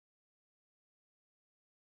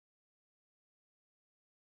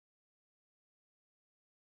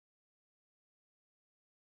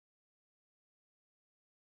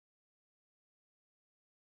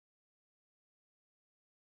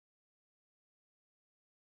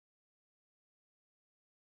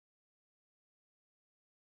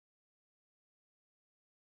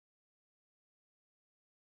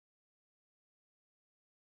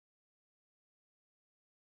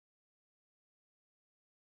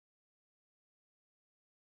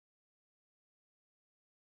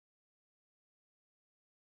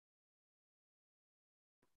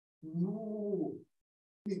No.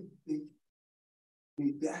 They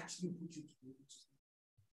actually put you to sleep.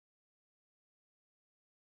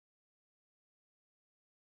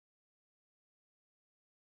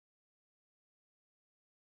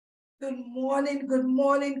 Good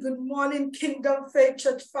morning, Kingdom Faith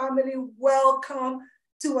Church family. Welcome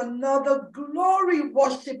to another glory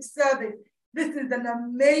worship service. This is an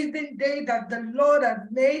amazing day that the Lord has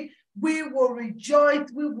made. We will rejoice.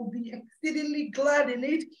 We will be exceedingly glad in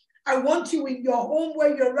it. I want you in your home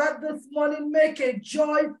where you're at this morning, make a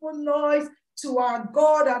joyful noise to our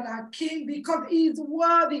God and our King, because he is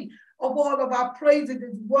worthy of all of our praise. It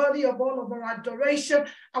is worthy of all of our adoration.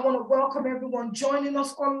 I want to welcome everyone joining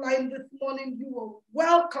us online this morning. You are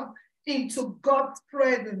welcome into God's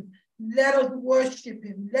presence. Let us worship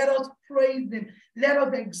him. Let us praise him. Let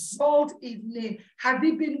us exalt his name. Has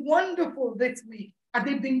he been wonderful this week? Has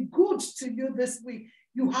he been good to you this week?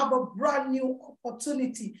 You have a brand new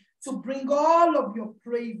opportunity to bring all of your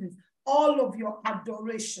praises, all of your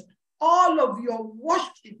adoration, all of your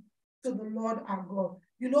worship to the Lord our God.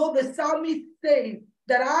 You know, the psalmist says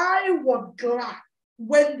that I was glad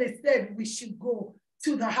when they said we should go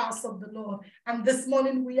to the house of the Lord. And this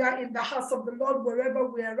morning we are in the house of the Lord, wherever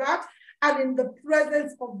we are at. And in the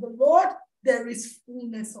presence of the Lord, there is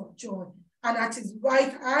fullness of joy. And at his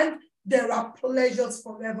right hand, there are pleasures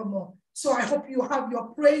forevermore. So I hope you have your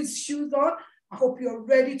praise shoes on. I hope you're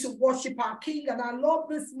ready to worship our King and our Lord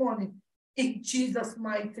this morning in Jesus'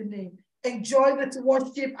 mighty name. Enjoy the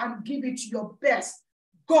worship and give it your best.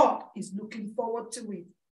 God is looking forward to it.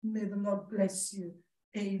 May the Lord bless you.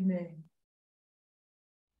 Amen.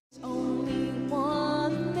 It's only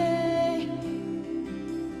one day.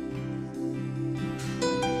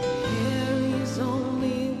 There is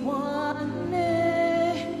only one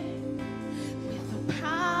name with the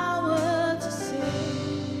power to save,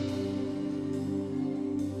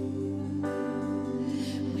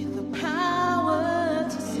 with the power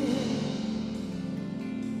to save.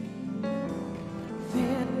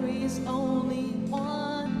 There is only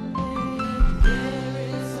one name. There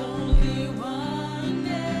is only one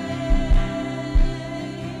name.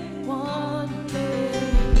 One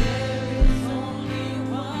name. There is only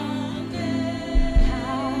one name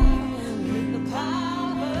with the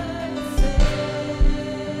power to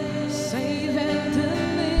save, save and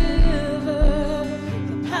deliver.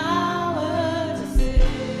 The power to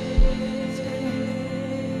save.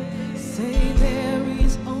 Say there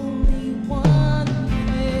is only one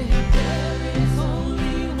name. There is only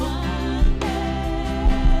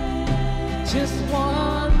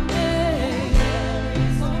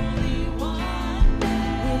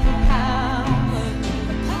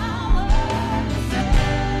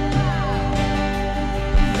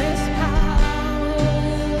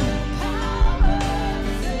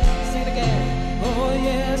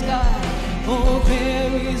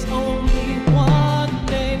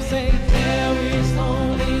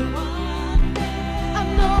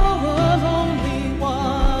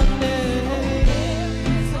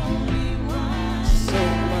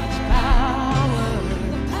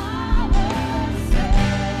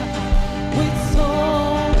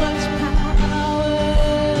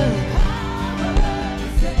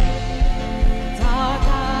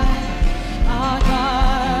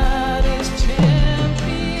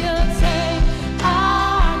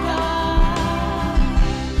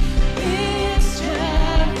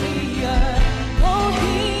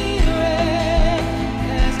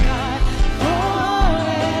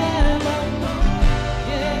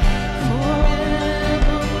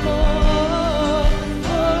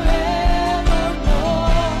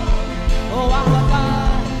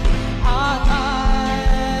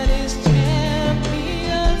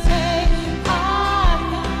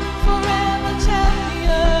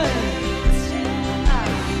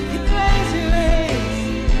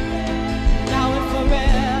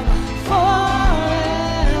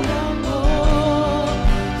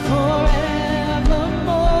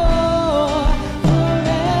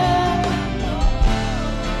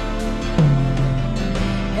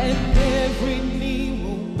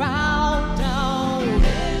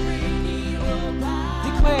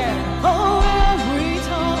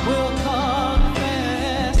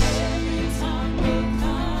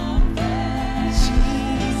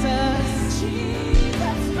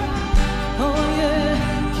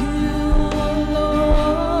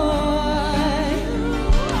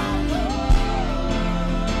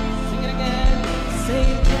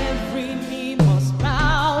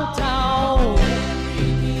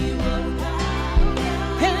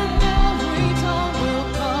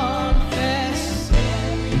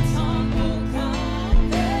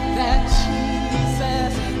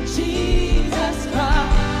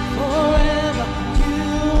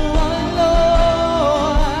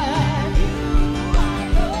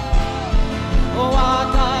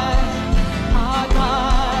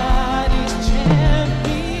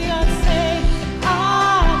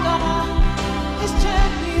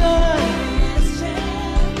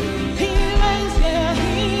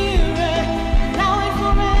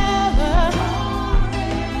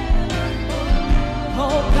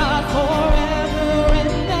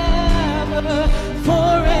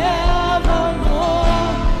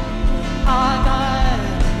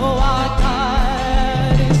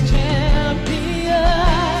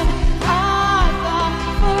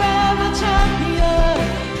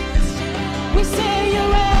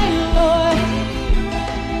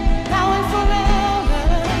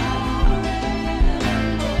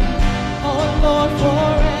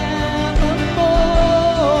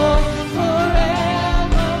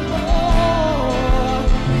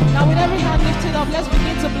let's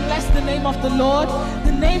begin to bless the name of the Lord,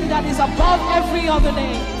 the name that is above every other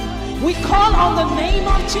name. We call on the name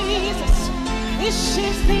of Jesus. It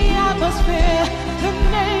shifts the atmosphere. The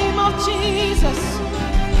name of Jesus.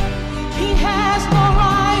 He has no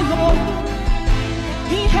rival.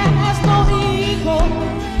 He has no equal.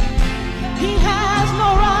 He has no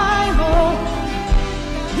rival.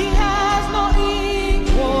 He has no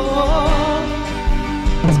equal.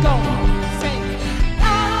 Let's go. Sing.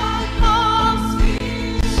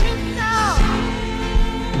 Atmosphere shift now.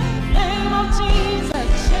 Name of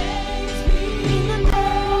Jesus. In the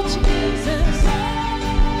name of Jesus.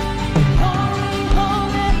 Holy,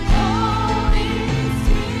 holy, holy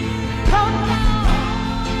Spirit. Come down.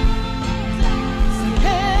 See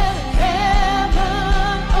heaven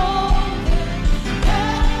open.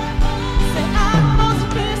 Say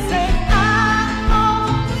atmosphere, say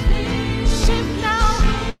atmosphere shift now.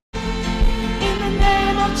 In the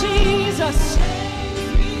name of Jesus.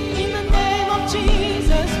 In the name of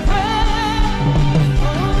Jesus. Pray.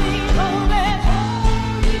 Holy, holy,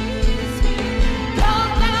 holy Spirit.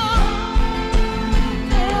 Come down.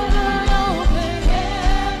 Heaven open,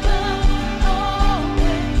 heaven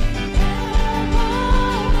open, heaven.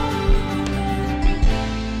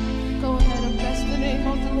 Go ahead and bless the name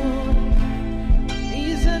of the Lord.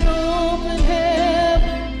 He's an open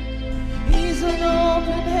heaven. He's an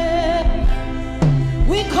open heaven.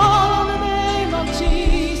 We call on the name of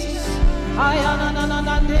Jesus.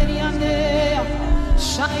 Ayananananderiandea.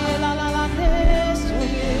 Shayelalalande.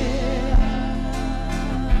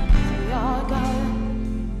 Our God,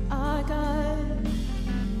 our God,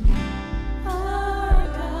 our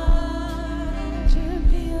God,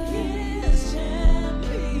 champion. He is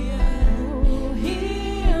champion. He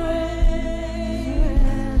reigns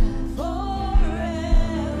forevermore.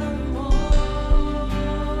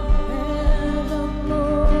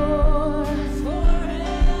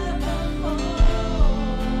 Forevermore.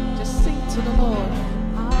 Just sing to the Lord.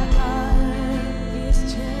 Our God is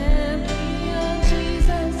champion.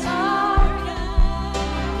 Jesus, our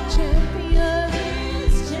God, champion. He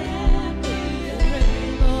is champion.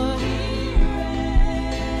 Lord, He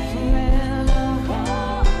reigns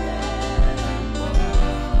forevermore.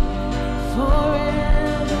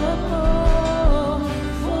 Forevermore.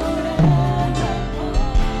 Forevermore.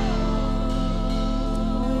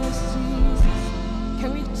 Oh, yes, Jesus. Can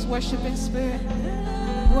we just worship in spirit?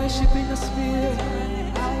 Worship in the spirit.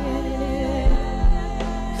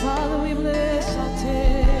 Father, we bless our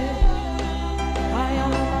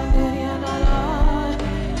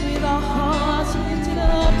with our hearts lifted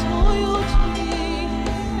up to you,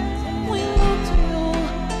 Jesus. We look to you.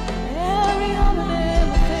 Every other name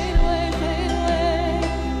will fade away, fade away.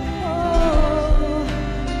 Oh,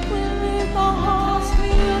 we lift our hearts to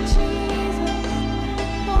you, Jesus.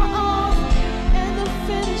 The author and the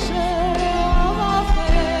finisher of our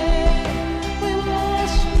faith. We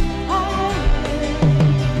bless you.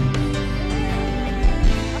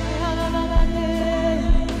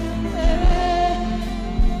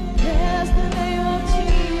 Yes, the name of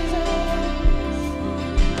Jesus.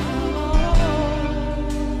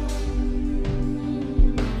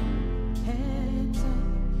 Hands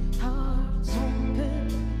up, hearts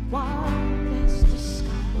open, wide as the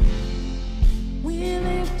sky. We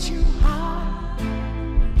lift you high.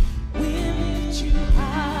 We lift you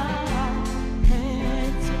high.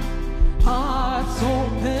 Hands up, hearts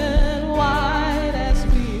open, wide as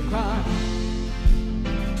we cry.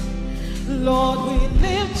 Lord, we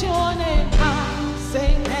lift your name high.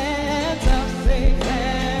 Say hands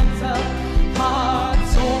up,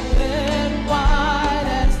 hearts open, wide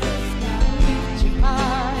as the sky. Lift you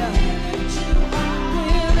high. We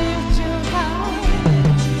lift you high.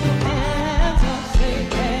 Hands up, say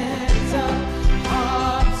hands up,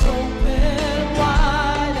 hearts open,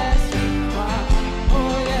 wide as we cry.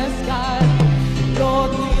 Oh yes, God.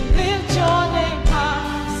 Lord, we lift your name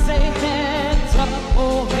high. Say hands up,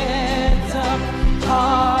 oh hands up,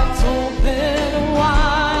 hearts open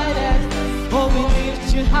wide as, oh we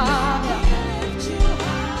lift you high.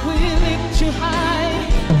 We lift you high.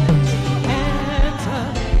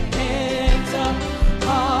 Hands up,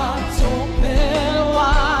 hearts open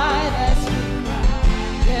wide as we cry.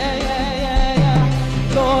 Yeah, yeah, yeah,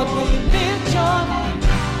 yeah. Lord, we lift your name.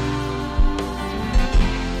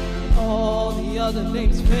 All the other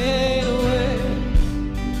names fade away.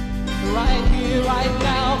 Right here, right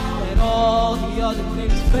now, let all the other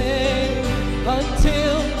names fade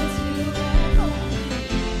until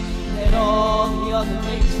let all the other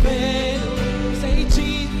names fade. Say,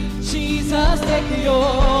 Jesus, take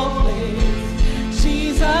your place.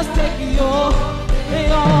 Jesus, take your.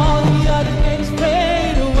 Let all the other names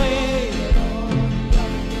fade away.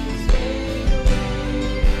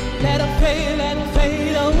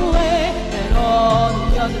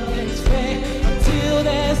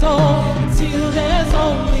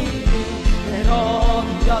 all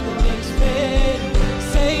the other names fade.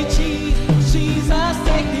 Say Jesus, Jesus,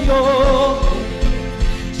 take the old.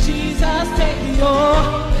 Jesus, take the old.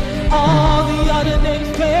 All the other names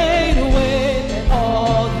fade away. Let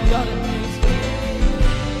all the other names fade.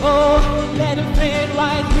 Oh, let them fade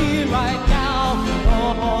right here, right now. Let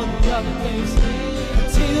all the other names fade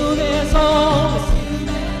until there's only.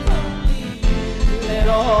 Let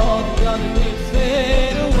all the other names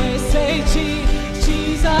fade away. Say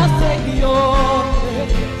Jesus, take the old.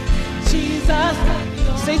 Jesus,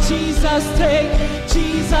 say Jesus, take.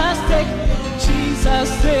 Jesus, take. Jesus,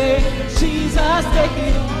 take. Jesus, take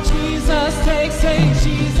it. Jesus, take. Say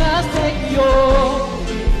Jesus, take the old.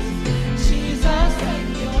 Jesus, take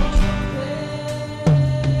your place.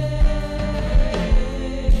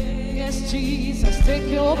 Yes, Jesus, take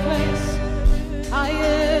your place. I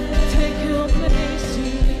am. Take your place,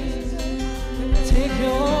 Jesus. Take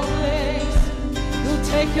your place. You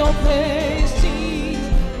take your place,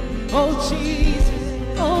 Jesus. Oh, Jesus.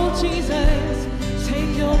 Oh, Jesus.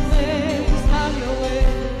 Take your place. Have your way.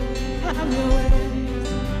 Have your way.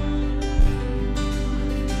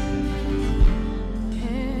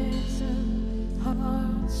 Hands and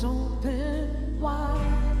hearts open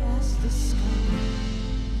wide as the sky.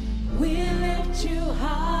 We lift you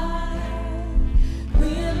high. We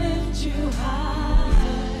lift you high.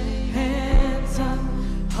 Hands up,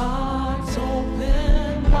 hearts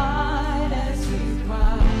open wide as we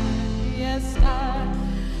cry. Yes, God,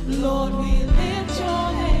 Lord, we lift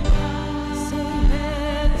your name high. Say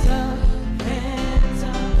hands up,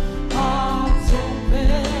 hearts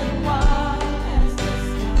open wide as the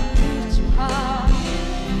sky. Lift you high.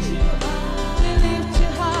 We lift you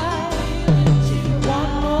high.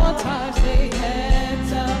 One more time, say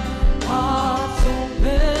hands up, hearts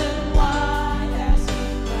open wide as we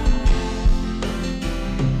cry.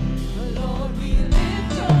 Lord, we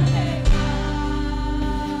lift your name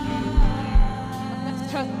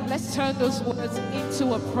high. Let's turn those words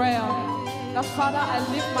into a prayer. Now, Father, I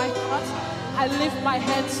lift my heart, I lift my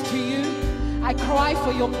hands to you. I cry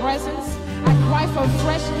for your presence. I cry for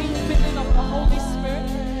fresh new filling of the Holy Spirit.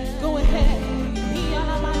 Go ahead.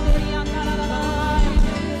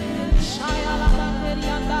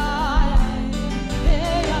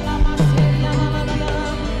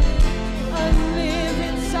 A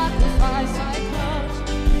living sacrifice, I come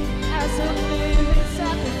as a living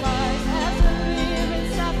sacrifice, as a living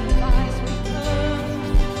sacrifice we come.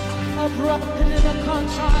 A broken and a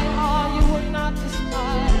contrite heart you will not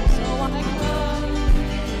despise. So I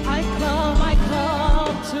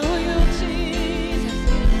come to you, Jesus.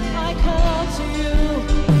 I come to you.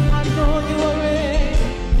 I know you are able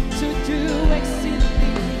to do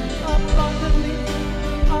exceedingly abundantly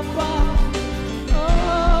above.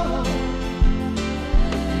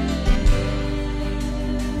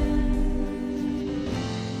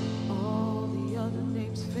 All the other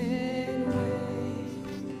names fade away.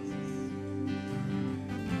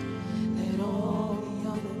 Let all the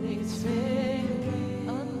other names fade away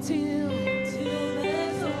until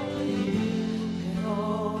there's only you. Let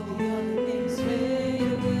all the other names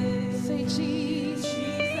fade away. Say Jesus,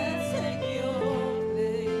 Jesus, take your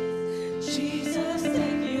place. Jesus,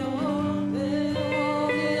 take your place. All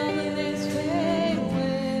the other names fade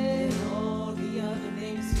away. Let all the other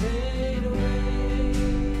names fade away.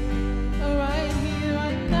 Right here,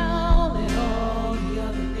 right now, let all the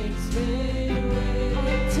other names fade away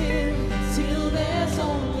until there's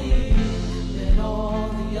only you. Let all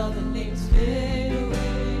the other names fade away.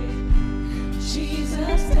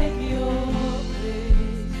 Jesus, take your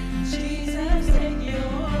place. Jesus, take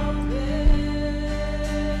your place.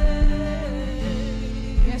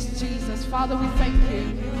 Yes, Jesus, Father, we thank you.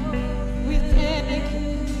 We thank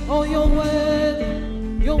you. Oh, you're worthy.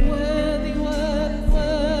 You're worthy, worthy,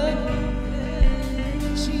 worthy.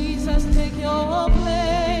 Jesus, take your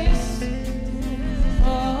place.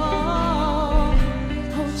 Oh,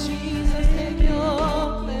 Jesus, take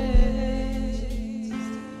your place.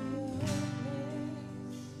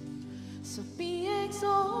 So be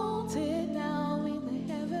exalted now in the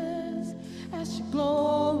heavens as your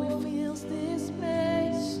glory fills this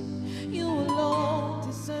place. You alone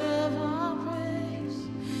deserve our praise.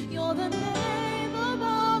 You're the name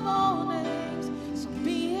above all names. So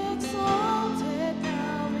be exalted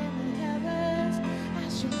now in the heavens as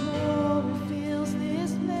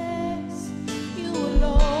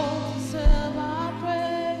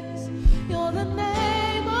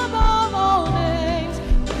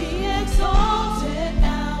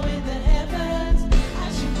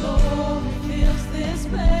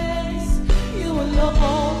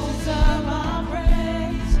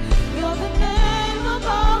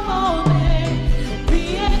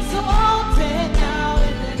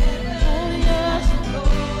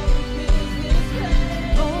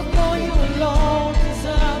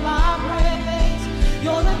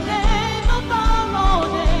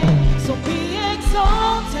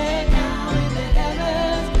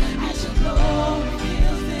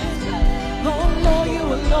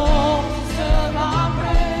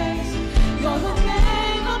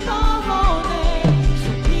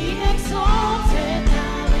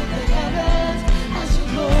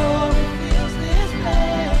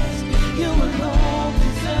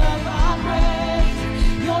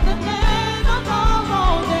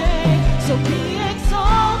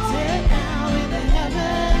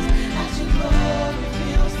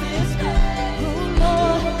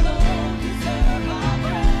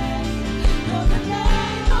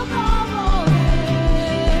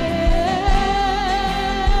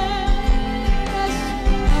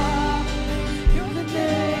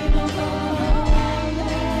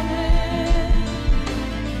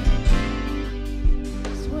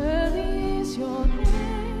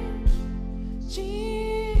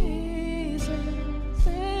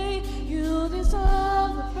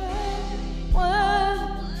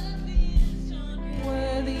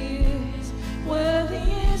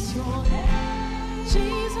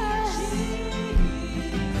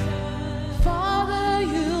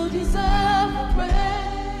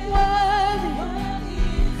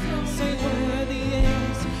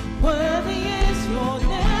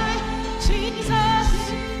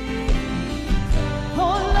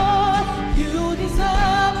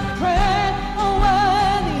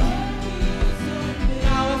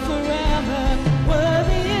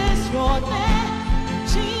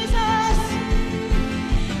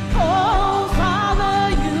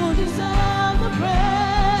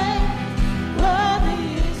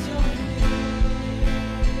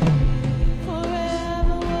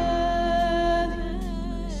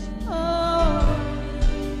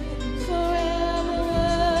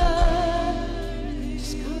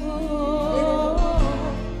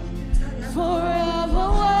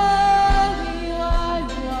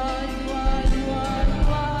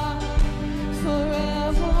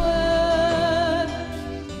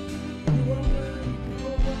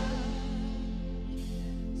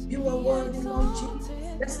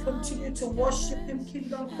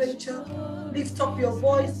Kingdom Faith Church, lift up your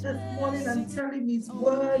voice this morning and tell him he's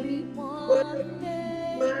worthy,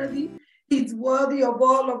 worthy, worthy. He's worthy of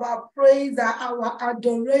all of our praise, our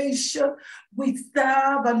adoration. We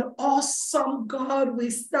serve an awesome God.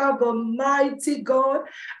 We serve a mighty God.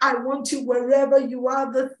 I want you, wherever you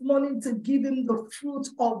are this morning, to give him the fruit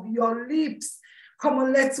of your lips. Come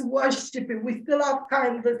on, let's worship him. We still have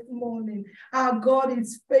time this morning. Our God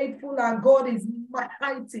is faithful. Our God is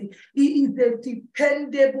mighty. He is a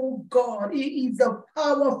dependable God. He is a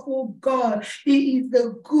powerful God. He is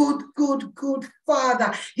a good, good, good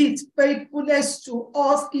Father. His faithfulness to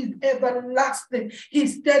us is everlasting.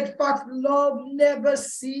 His steadfast love never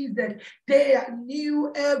ceases. They are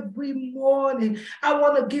new every morning. I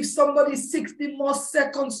want to give somebody 60 more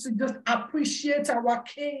seconds to just appreciate our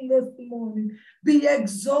King this morning. Be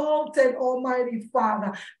exalted, Almighty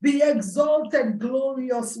Father. Be exalted,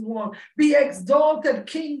 glorious one. Be exalted,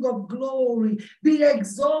 King of glory. Be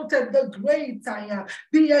exalted, the great I am.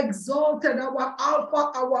 Be exalted, our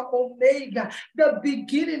Alpha, our Omega, the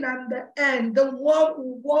beginning and the end, the one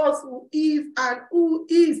who was, who is, and who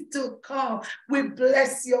is to come. We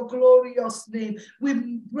bless your glorious name.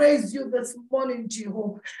 We praise you this morning,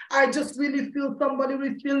 Jehovah. I just really feel somebody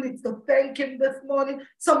will feel needs to thank him this morning.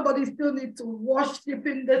 Somebody still needs to worship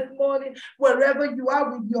him this morning. Wherever you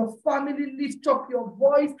are with your family, lift up your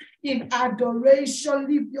voice in adoration.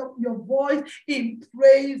 Lift up your voice in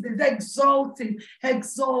praise. Exalting,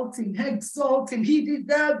 exalting, exalting. He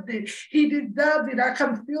deserved it. He deserved it. I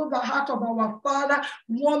can feel the heart of our Father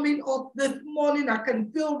warming up this morning. I can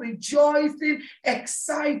feel rejoicing,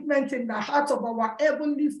 excitement in the heart of our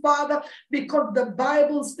Heavenly Father, because the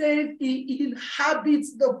Bible says he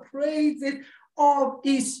inhabits the praises of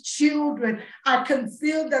his children. I can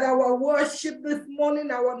feel that our worship this morning,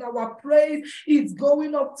 our praise is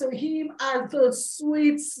going up to him as a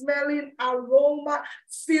sweet smelling aroma,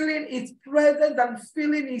 feeling his presence and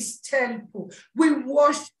feeling his temple. We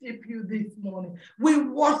worship you this morning. We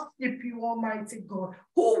worship you, Almighty God.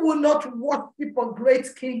 Who will not worship a great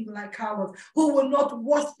King like ours? Who will not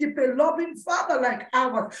worship a loving Father like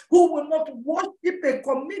ours? Who will not worship a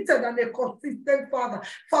committed and a consistent Father?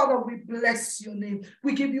 Father, we bless your name.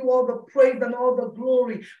 We give you all the praise and all the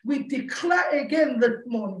glory. We declare again this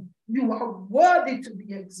morning, you are worthy to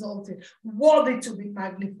be exalted, worthy to be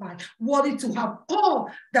magnified, worthy to have all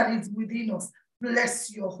that is within us.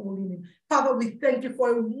 Bless your holy name. Father, we thank you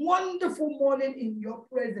for a wonderful morning in your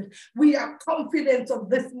presence. We are confident of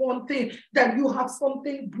this morning that you have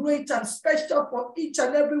something great and special for each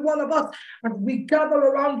and every one of us as we gather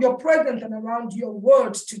around your presence and around your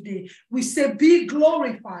words today. We say, be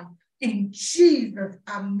glorified. In Jesus'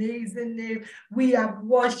 amazing name, we have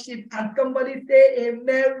worshiped. And somebody say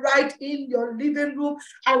amen right in your living room.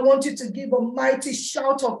 I want you to give a mighty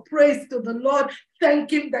shout of praise to the Lord.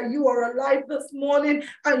 Thank him that you are alive this morning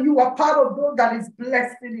and you are part of those that is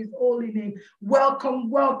blessed in his holy name. Welcome,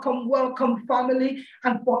 welcome, welcome, family.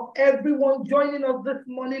 And for everyone joining us this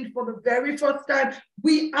morning for the very first time,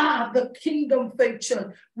 we are the Kingdom Faith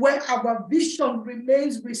Church, where our vision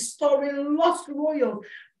remains restoring lost royals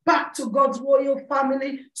back to God's royal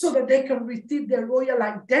family so that they can receive their royal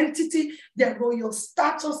identity, their royal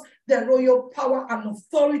status, their royal power and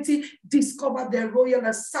authority, discover their royal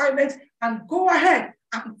assignment, and go ahead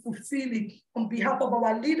and fulfill it. On behalf of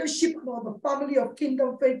our leadership and all the family of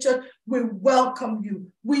Kingdom Faith Church, we welcome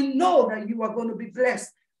you. We know that you are going to be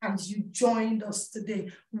blessed as you joined us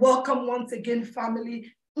today. Welcome once again,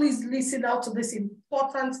 family. Please listen out to this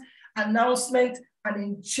important announcement and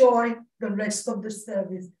enjoy the rest of the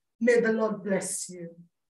service. May the Lord bless you.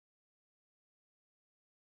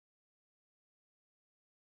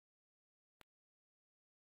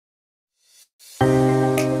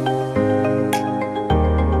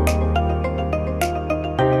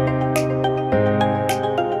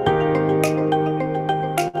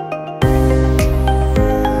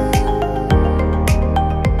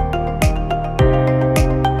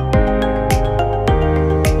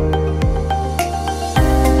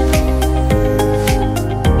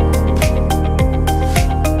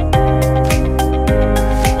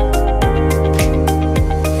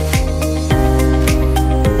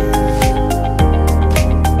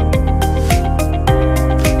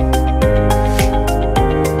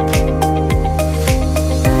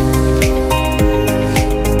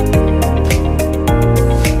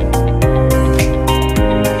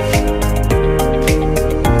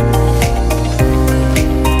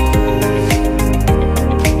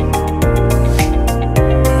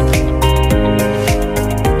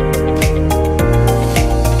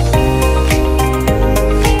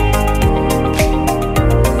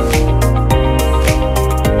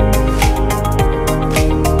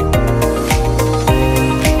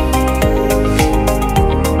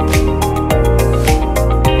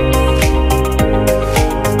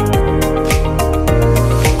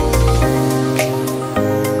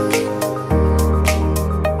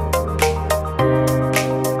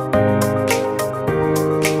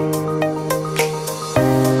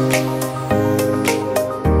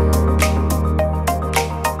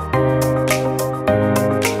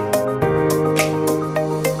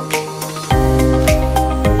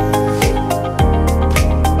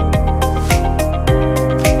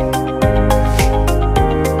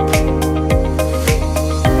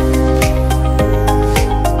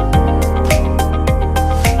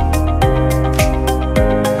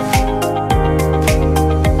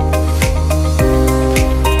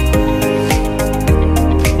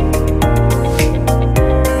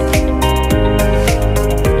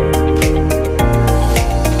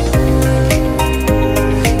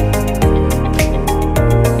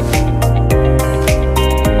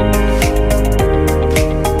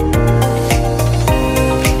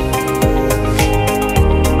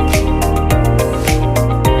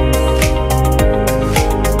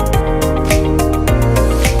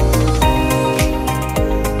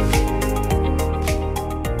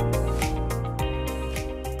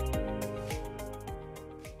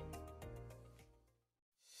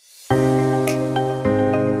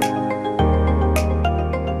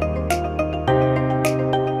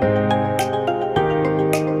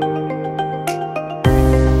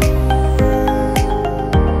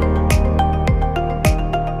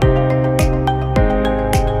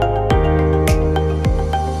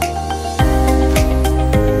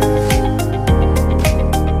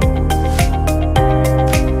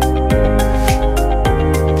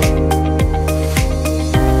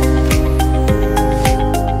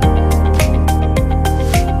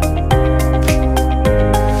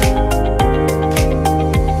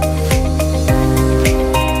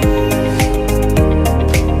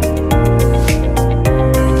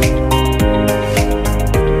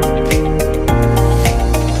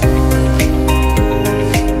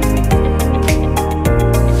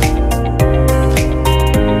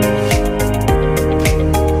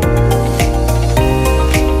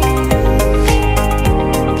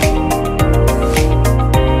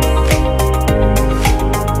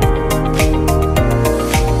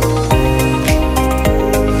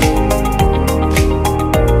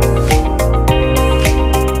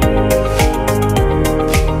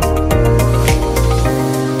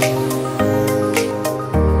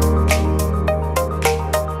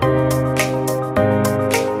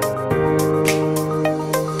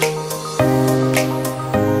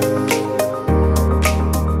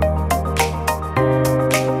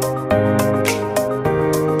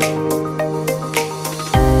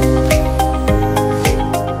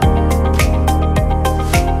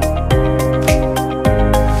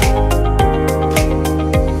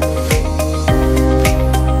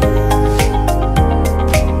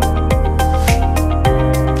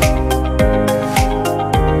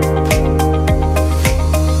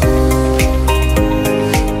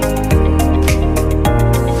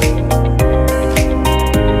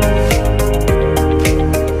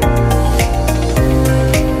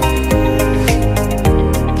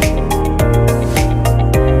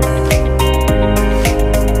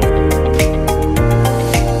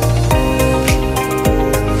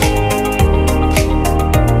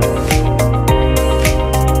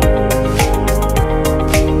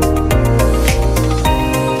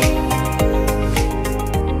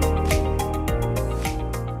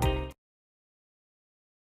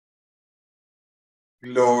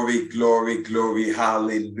 Glory, glory, glory,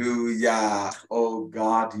 hallelujah. Oh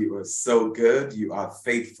God, you are so good. You are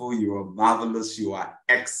faithful. You are marvelous. You are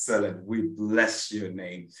excellent. We bless your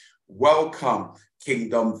name. Welcome,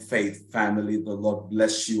 Kingdom Faith family. The Lord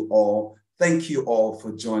bless you all. Thank you all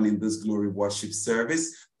for joining this glory worship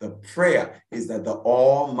service. The prayer is that the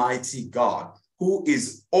Almighty God, who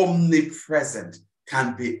is omnipresent,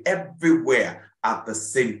 can be everywhere at the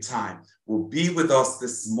same time, will be with us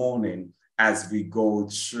this morning as we go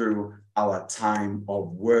through our time of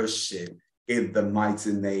worship in the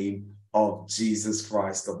mighty name of Jesus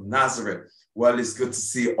Christ of Nazareth. Well, it's good to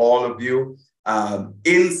see all of you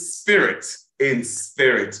in spirit.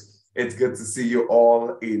 It's good to see you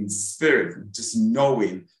all in spirit, just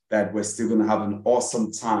knowing that we're still going to have an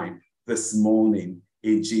awesome time this morning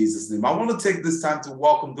in Jesus' name. I want to take this time to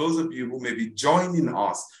welcome those of you who may be joining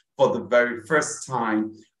us for the very first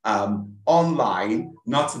time online,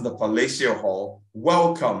 not in the Palatial Hall.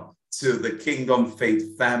 Welcome to the Kingdom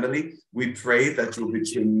Faith family. We pray that you'll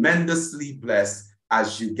be tremendously blessed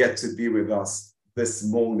as you get to be with us this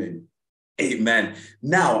morning. Amen.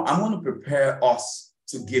 Now, I want to prepare us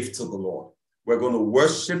to give to the Lord. We're going to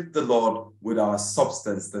worship the Lord with our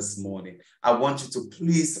substance this morning. I want you to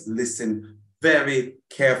please listen very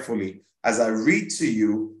carefully as I read to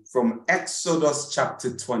you from Exodus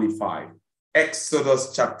chapter 25.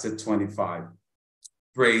 Exodus chapter 25.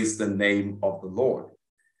 Praise the name of the Lord.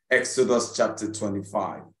 Exodus chapter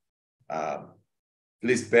 25.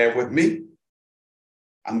 Please bear with me.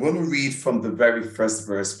 I'm going to read from the very first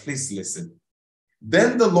verse. Please listen.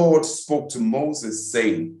 Then the Lord spoke to Moses,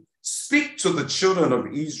 saying, "Speak to the children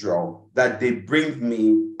of Israel that they bring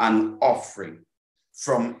me an offering.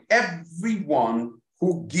 From everyone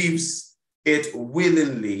who gives it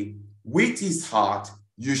willingly with his heart,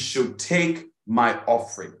 you should take my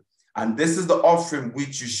offering. And this is the offering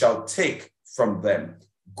which you shall take from them: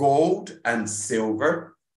 gold and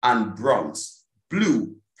silver and bronze,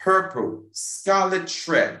 blue, purple, scarlet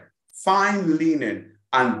thread, fine linen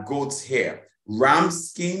and goat's hair, ram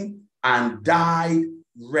skin and dyed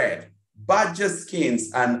red, badger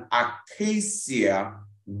skins and acacia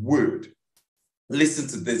wood." Listen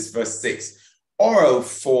to this, verse 6. "Oil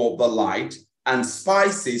for the light and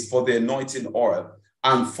spices for the anointing oil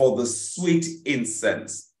and for the sweet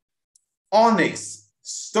incense, onyx,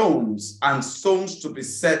 stones, and stones to be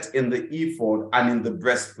set in the ephod and in the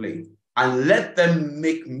breastplate. And let them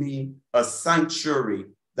make me a sanctuary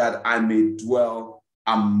that I may dwell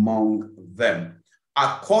among them,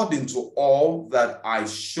 according to all that I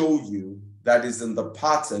show you that is in the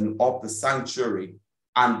pattern of the sanctuary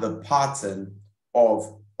and the pattern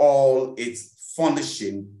of all its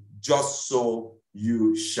furnishing, just so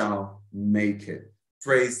you shall make it."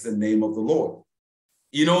 Praise the name of the Lord.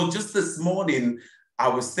 You know, just this morning, I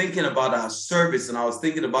was thinking about our service, and I was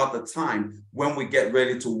thinking about the time when we get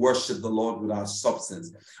ready to worship the Lord with our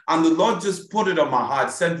substance. And the Lord just put it on my heart,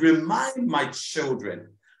 said, "Remind my children,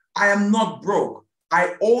 I am not broke.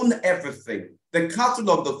 I own everything. The cattle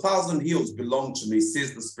of the 1,000 hills belong to me,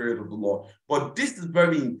 says the Spirit of the Lord." But this is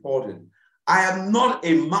very important. I am not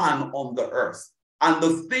a man on the earth. And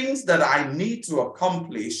the things that I need to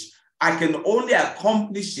accomplish, I can only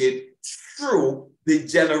accomplish it through the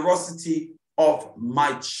generosity of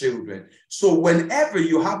my children. So whenever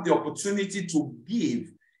you have the opportunity to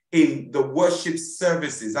give in the worship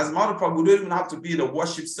services, as a matter of fact, we don't even have to be in a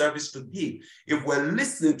worship service to give. If we're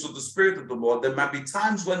listening to the Spirit of the Lord, there might be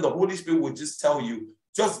times when the Holy Spirit will just tell you,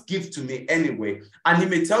 just give to me anyway. And he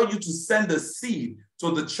may tell you to send a seed to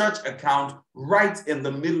the church account right in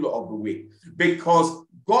the middle of the week, because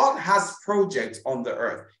God has projects on the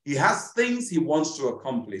earth. He has things he wants to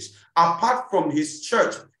accomplish. Apart from his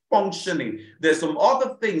church functioning, there's some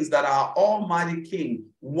other things that our Almighty King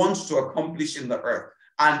wants to accomplish in the earth.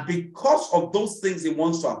 And because of those things he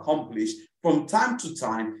wants to accomplish, from time to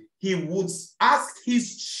time, he would ask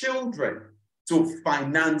his children to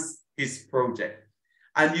finance his project.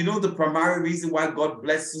 And you know the primary reason why God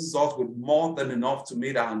blesses us with more than enough to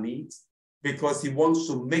meet our needs? Because he wants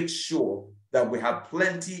to make sure that we have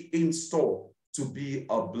plenty in store to be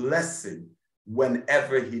a blessing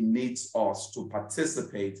whenever he needs us to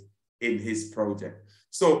participate in his project.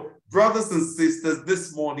 So, brothers and sisters,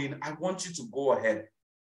 this morning, I want you to go ahead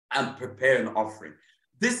and prepare an offering.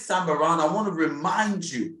 This time around, I want to remind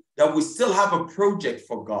you that we still have a project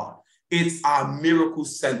for God. It's our Miracle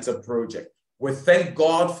Center project. We thank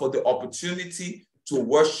God for the opportunity to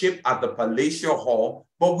worship at the Palatial Hall,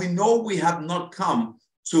 but we know we have not come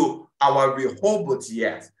to our Rehoboth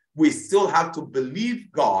yet. We still have to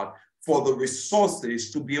believe God for the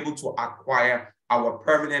resources to be able to acquire our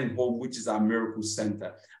permanent home, which is our miracle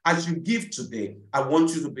center. As you give today, I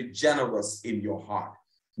want you to be generous in your heart.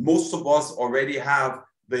 Most of us already have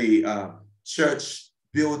the church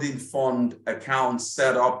building fund account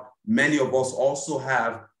set up. Many of us also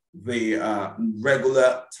have the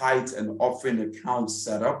regular tithe and offering account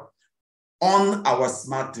set up on our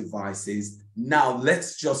smart devices. Now,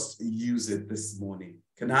 let's just use it this morning.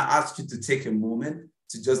 Can I ask you to take a moment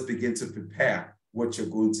to just begin to prepare what you're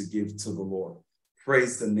going to give to the Lord?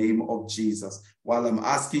 Praise the name of Jesus. While I'm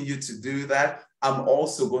asking you to do that, I'm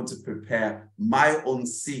also going to prepare my own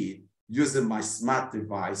seed using my smart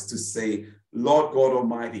device to say, Lord God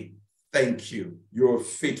Almighty, thank you. You're a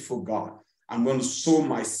faithful God. I'm going to sow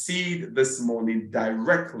my seed this morning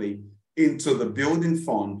directly into the building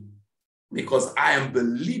fund because I am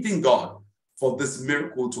believing God for this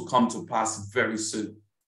miracle to come to pass very soon.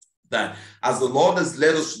 That as the Lord has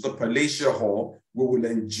led us to the Palatial Hall, we will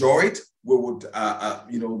enjoy it. We would,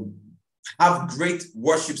 have great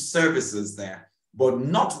worship services there. But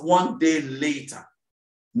not one day later,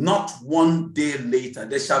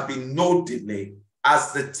 there shall be no delay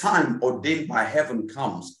as the time ordained by heaven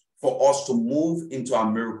comes for us to move into our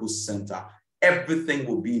miracle center. Everything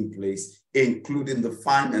will be in place, including the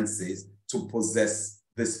finances to possess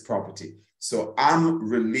this property. So I'm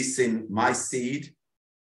releasing my seed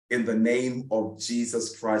in the name of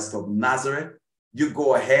Jesus Christ of Nazareth. You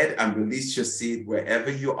go ahead and release your seed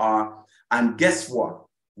wherever you are. And guess what?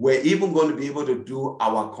 We're even going to be able to do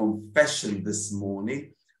our confession this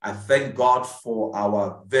morning. I thank God for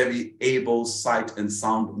our very able sight and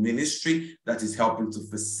sound ministry that is helping to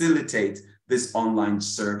facilitate this online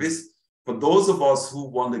service. For those of us who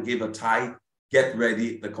want to give a tithe, get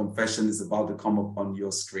ready. The confession is about to come up on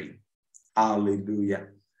your screen. Hallelujah.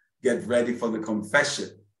 Get ready for the confession.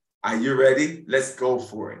 Are you ready? Let's go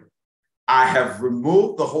for it. I have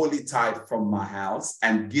removed the holy tithe from my house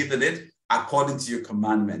and given it according to your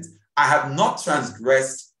commandments. I have not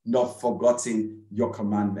transgressed nor forgotten your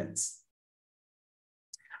commandments.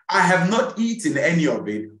 I have not eaten any of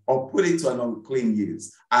it or put it to an unclean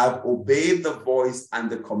use. I have obeyed the voice and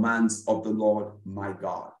the commands of the Lord my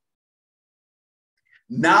God.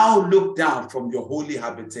 Now look down from your holy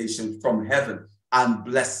habitation from heaven and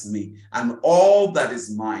bless me and all that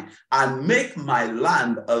is mine, and make my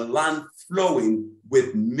land a land flowing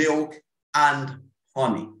with milk and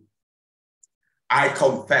honey. I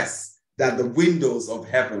confess that the windows of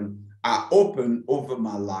heaven are open over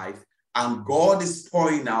my life, and God is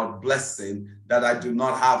pouring out blessing that I do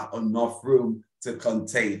not have enough room to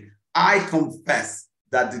contain. I confess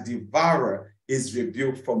that the devourer is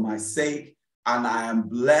rebuked for my sake, and I am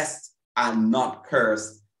blessed and not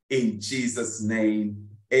cursed. In Jesus' name,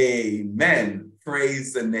 amen.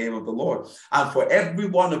 Praise the name of the Lord. And for every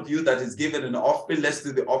one of you that is given an offering, let's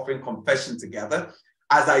do the offering confession together.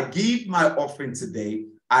 As I give my offering today,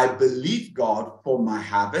 I believe God for my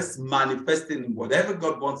harvest, manifesting whatever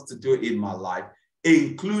God wants to do in my life,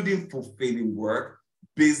 including fulfilling work,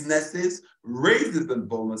 businesses, raises and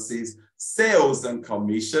bonuses, sales and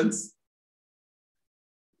commissions.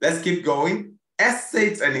 Let's keep going.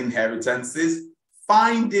 Estates and inheritances,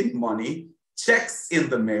 finding money, checks in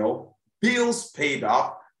the mail, bills paid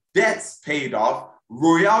off, debts paid off,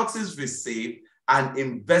 royalties received, and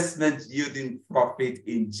investment yielding profit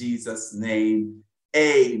in Jesus' name.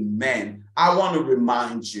 Amen. I want to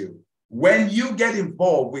remind you, when you get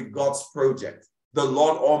involved with God's project, the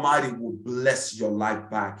Lord Almighty will bless your life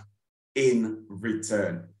back in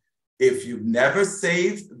return. If you've never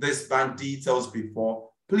saved this bank details before,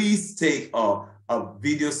 please take a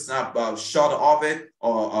video snap shot of it,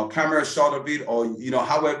 or a camera shot of it, or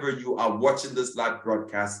however you are watching this live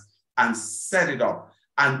broadcast, and set it up.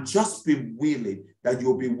 And just be willing that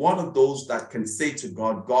you'll be one of those that can say to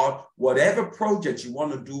God, God, whatever project you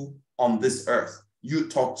want to do on this earth, you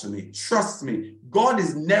talk to me. Trust me, God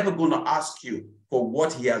is never going to ask you for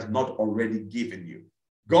what he has not already given you.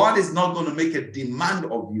 God is not going to make a demand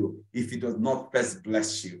of you if he does not first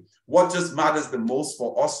bless you. What just matters the most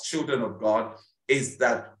for us children of God is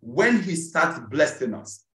that when he starts blessing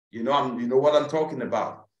us, you know what I'm talking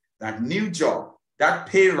about, that new job, that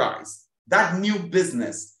pay rise, that new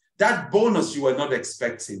business, that bonus you were not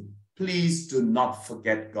expecting, please do not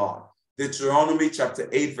forget God. Deuteronomy chapter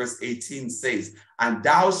 8 verse 18 says, and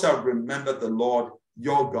thou shalt remember the Lord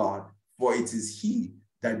your God, for it is he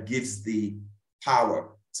that gives thee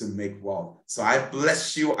power to make wealth. So I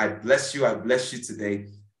bless you, I bless you, I bless you today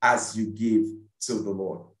as you give to the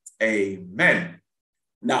Lord. Amen.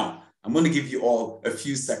 Now, I'm going to give you all a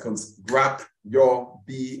few seconds. Grab your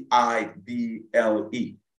Bible.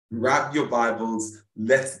 Grab your Bibles.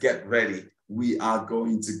 Let's get ready. We are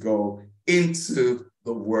going to go into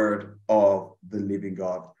the word of the living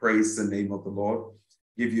God. Praise the name of the Lord.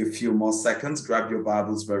 Give you a few more seconds. Grab your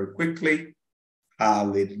Bibles very quickly.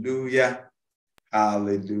 Hallelujah.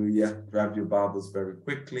 Hallelujah. Grab your Bibles very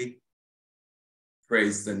quickly.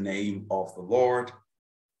 Praise the name of the Lord.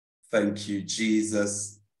 Thank you,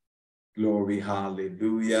 Jesus. Glory,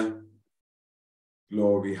 hallelujah.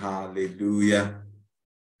 Glory, hallelujah.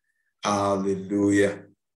 Hallelujah.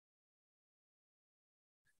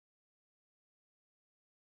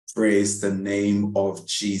 Praise the name of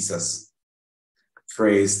Jesus.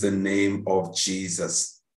 Praise the name of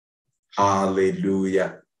Jesus.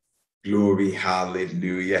 Hallelujah. Glory,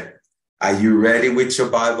 hallelujah. Are you ready with your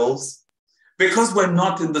Bibles? Because we're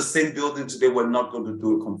not in the same building today, we're not going to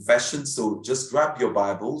do a confession. So just grab your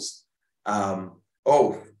Bibles.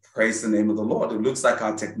 Praise the name of the Lord. It looks like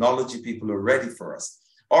our technology people are ready for us.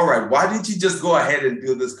 All right, why didn't you just go ahead and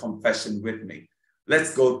do this confession with me?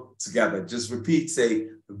 Let's go together. Just repeat, say,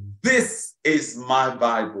 this is my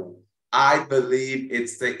Bible. I believe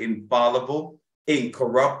it's the infallible,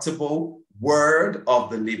 incorruptible word of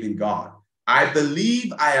the living God. I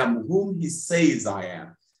believe I am whom he says I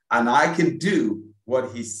am, and I can do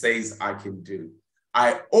what he says I can do.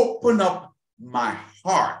 I open up my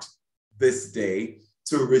heart this day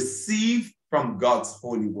to receive from God's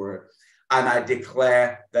holy word, and I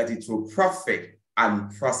declare that it will profit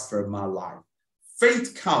and prosper my life.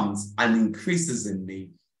 Faith comes and increases in me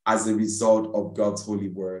as a result of God's holy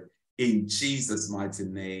word. In Jesus' mighty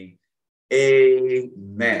name,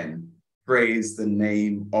 amen. Praise the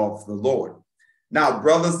name of the Lord. Now,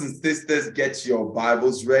 brothers and sisters, get your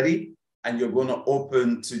Bibles ready, and you're going to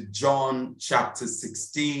open to John chapter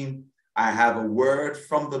 16. I have a word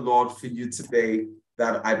from the Lord for you today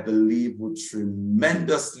that I believe will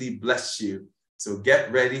tremendously bless you. So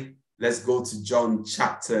get ready. Let's go to John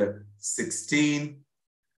chapter 16.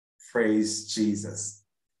 Praise Jesus.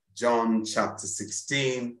 John chapter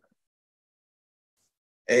 16.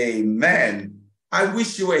 Amen. I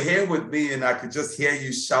wish you were here with me and I could just hear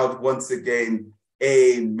you shout once again,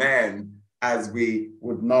 amen, as we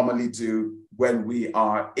would normally do when we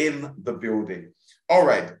are in the building. All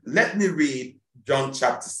right, let me read John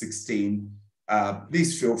chapter 16.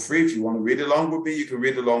 Please feel free. If you want to read along with me, you can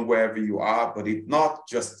read along wherever you are, but if not,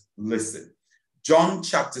 just listen. John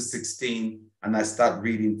chapter 16, and I start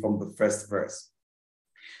reading from the first verse.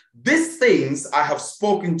 These things I have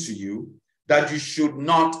spoken to you, that you should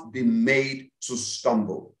not be made to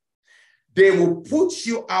stumble. They will put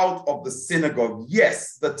you out of the synagogue.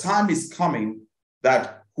 Yes, the time is coming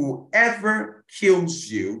that whoever kills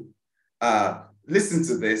you, listen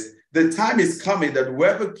to this, the time is coming that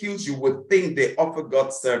whoever kills you would think they offer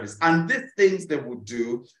God service. And these things they will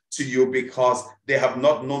do to you because they have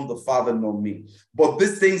not known the Father nor me. But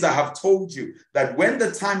these things I have told you, that when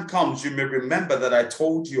the time comes, you may remember that I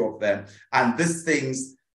told you of them. And these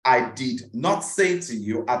things I did not say to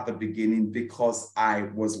you at the beginning because I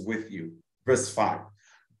was with you. Verse 5.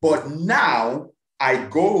 But now I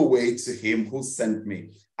go away to him who sent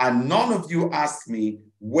me, and none of you ask me,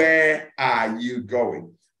 where are you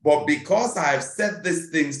going? But because I have said these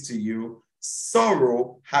things to you,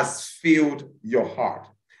 sorrow has filled your heart.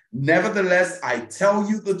 Nevertheless, I tell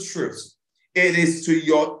you the truth. It is to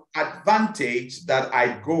your advantage that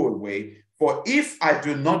I go away, for if I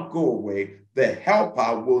do not go away, the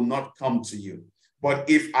helper will not come to you. But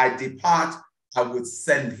if I depart, I would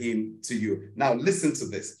send him to you. Now listen to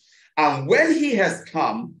this. And when he has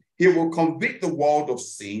come, he will convict the world of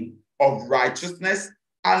sin, of righteousness,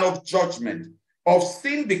 and of judgment. Of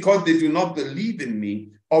sin because they do not believe in me.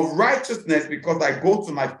 Of righteousness because I go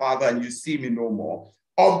to my Father and you see me no more.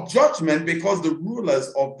 Of judgment because the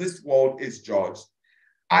rulers of this world is judged.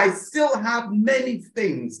 I still have many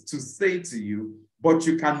things to say to you, but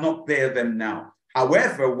you cannot bear them now.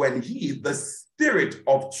 However, when he, the Spirit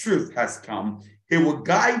of truth, has come, he will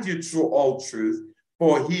guide you through all truth,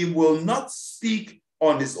 for he will not speak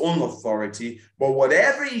on his own authority, but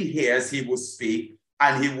whatever he hears, he will speak,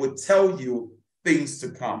 and he will tell you things to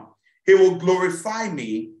come. He will glorify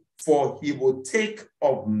me, for he will take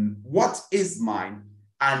of what is mine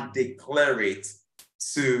and declare it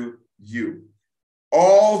to you.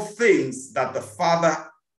 All things that the Father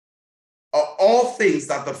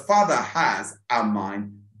has are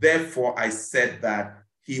mine. Therefore, I said that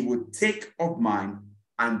he would take of mine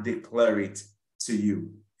and declare it to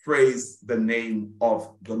you. Praise the name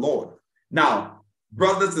of the Lord. Now,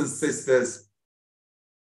 brothers and sisters,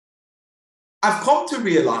 I've come to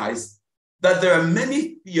realize that there are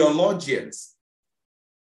many theologians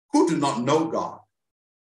who do not know God.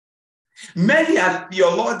 Many are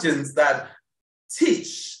theologians that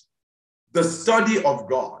teach the study of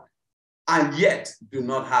God and yet do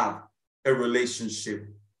not have a relationship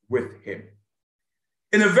with him.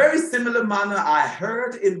 In a very similar manner, I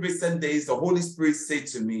heard in recent days the Holy Spirit say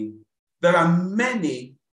to me, there are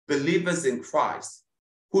many believers in Christ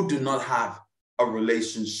who do not have a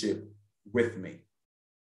relationship with me.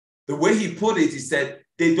 The way he put it, he said,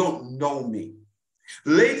 they don't know me.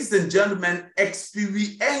 Ladies and gentlemen,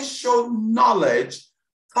 experiential knowledge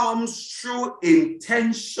comes through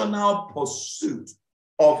intentional pursuit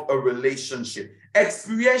of a relationship.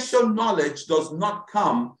 Experiential knowledge does not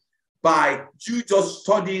come by you just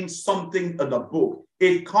studying something in a book.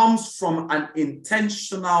 It comes from an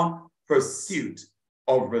intentional pursuit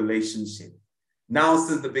of relationship. Now,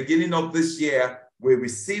 since the beginning of this year, we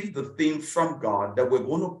received the theme from God that we're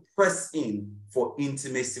going to press in for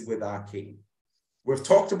intimacy with our King. We've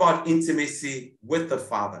talked about intimacy with the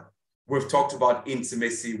Father. We've talked about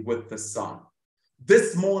intimacy with the Son.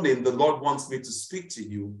 This morning, the Lord wants me to speak to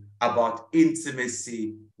you about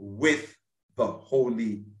intimacy with the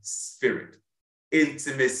Holy Spirit.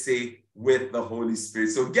 Intimacy with the Holy Spirit.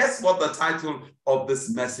 So guess what the title of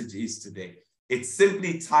this message is today? It's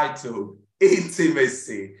simply titled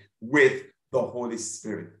Intimacy with the Holy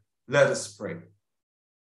Spirit. Let us pray.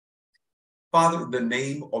 Father, in the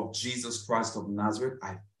name of Jesus Christ of Nazareth,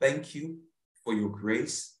 I thank you for your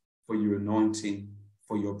grace, for your anointing,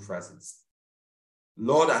 for your presence.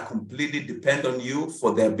 Lord, I completely depend on you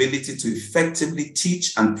for the ability to effectively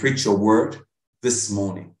teach and preach your word this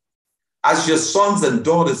morning. As your sons and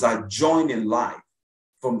daughters are joining live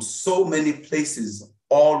from so many places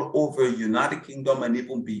all over United Kingdom and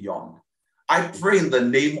even beyond, I pray in the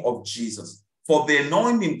name of Jesus for the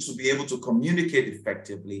anointing to be able to communicate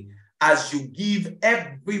effectively as you give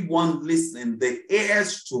everyone listening the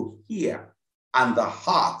ears to hear and the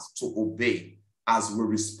heart to obey as we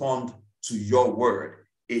respond to your word.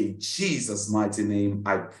 In Jesus' mighty name,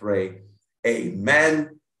 I pray.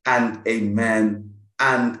 Amen and amen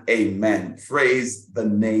and amen. Praise the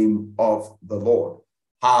name of the Lord.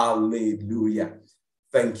 Hallelujah.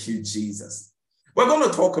 Thank you, Jesus. We're going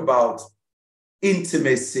to talk about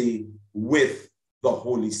intimacy with the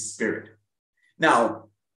Holy Spirit. Now,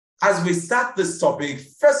 as we start this topic,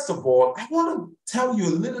 first of all, I want to tell you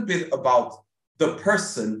a little bit about the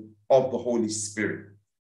person of the Holy Spirit.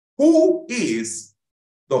 Who is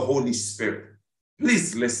the Holy Spirit?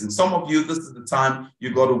 Please listen. Some of you, this is the time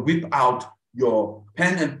you got to whip out your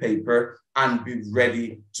pen and paper and be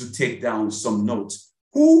ready to take down some notes.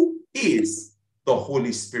 Who is the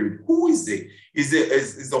Holy Spirit? Who is it? Is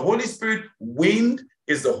the Holy Spirit wind?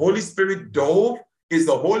 Is the Holy Spirit dove? Is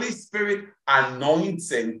the Holy Spirit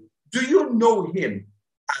anointing? Do you know him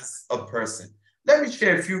as a person? Let me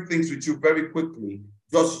share a few things with you very quickly,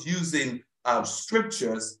 just using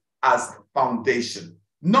scriptures as foundation.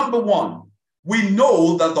 Number one, we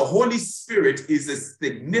know that the Holy Spirit is a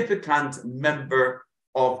significant member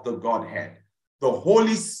of the Godhead. The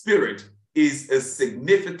Holy Spirit is a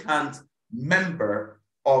significant member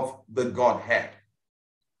of the Godhead.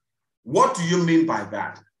 What do you mean by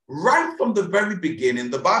that? Right from the very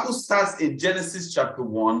beginning, the Bible starts in Genesis chapter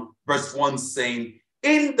 1, verse 1 saying,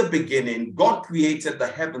 in the beginning, God created the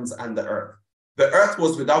heavens and the earth. The earth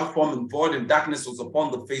was without form and void, and darkness was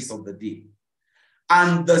upon the face of the deep.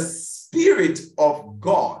 And the Spirit of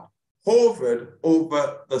God hovered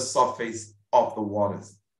over the surface of the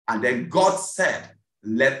waters. And then God said,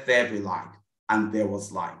 let there be light. And there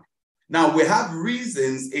was light. Now, we have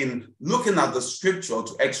reasons in looking at the scripture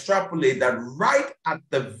to extrapolate that right at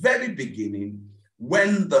the very beginning,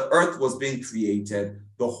 when the earth was being created,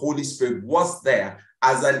 the Holy Spirit was there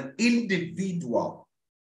as an individual,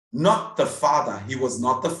 not the Father. He was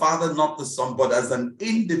not the Father, not the Son, but as an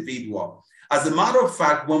individual. As a matter of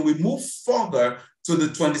fact, when we move further to the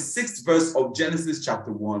 26th verse of Genesis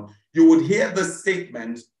chapter 1, you would hear the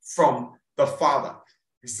statement from the Father.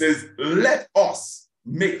 He says, let us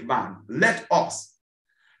make man, let us.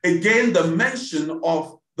 Again, the mention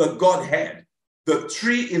of the Godhead, the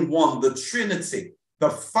three in one, the Trinity, the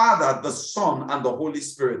Father, the Son, and the Holy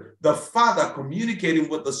Spirit. The Father communicating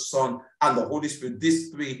with the Son and the Holy Spirit, these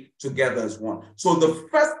three together as one. So the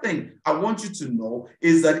first thing I want you to know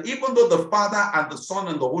is that even though the Father and the Son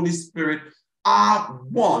and the Holy Spirit are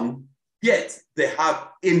one, yet they have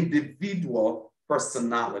individual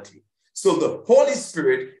personality. So the Holy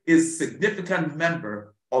Spirit is a significant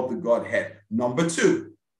member of the Godhead. Number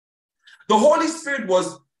two, the Holy Spirit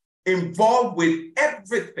was involved with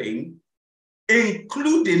everything,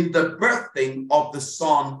 including the birthing of the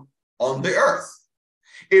Son on the earth.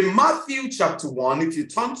 In Matthew chapter 1, if you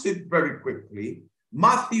turn to it very quickly,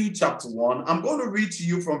 Matthew chapter 1, I'm going to read to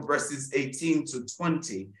you from verses 18 to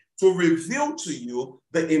 20 to reveal to you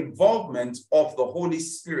the involvement of the Holy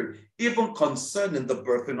Spirit, even concerning the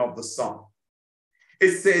birthing of the Son.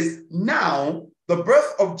 It says, now the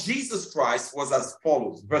birth of Jesus Christ was as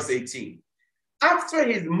follows, verse 18. After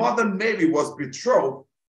his mother Mary was betrothed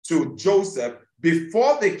to Joseph,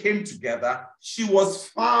 before they came together, she was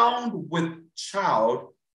found with child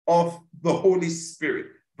of the Holy Spirit.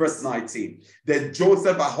 Verse 19. Then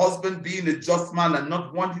Joseph, her husband, being a just man and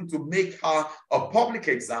not wanting to make her a public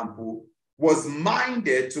example, was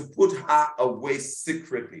minded to put her away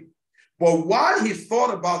secretly. But while he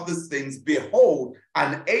thought about these things, behold,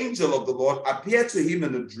 an angel of the Lord appeared to him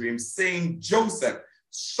in a dream, saying, Joseph,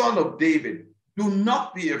 son of David, do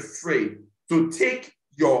not be afraid to take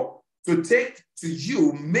to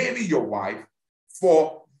you Mary your wife,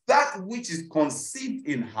 for that which is conceived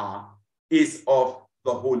in her is of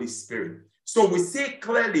the Holy Spirit. So we see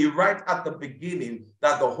clearly right at the beginning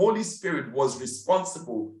that the Holy Spirit was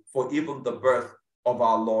responsible for even the birth of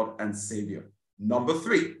our Lord and Savior. Number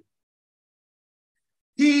 3,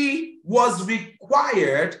 he was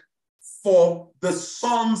required for the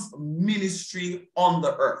Son's ministry on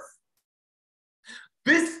the earth.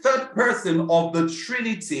 This third person of the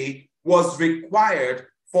Trinity was required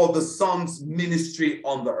for the Son's ministry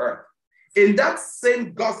on the earth. In that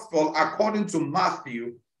same gospel, according to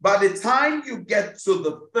Matthew, by the time you get to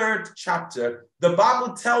the 3rd chapter, the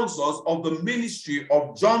Bible tells us of the ministry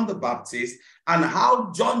of John the Baptist and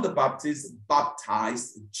how John the Baptist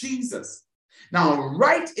baptized Jesus. Now,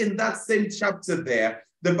 right in that same chapter there,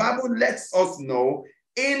 the Bible lets us know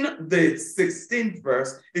in the 16th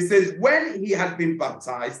verse, it says, when he had been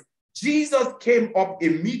baptized, Jesus came up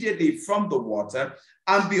immediately from the water,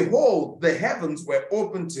 and behold, the heavens were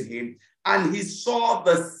opened to him, and he saw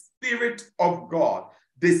the Spirit of God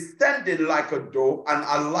descending like a dove and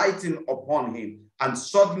alighting upon him. And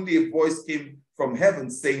suddenly a voice came from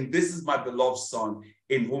heaven saying, this is my beloved Son,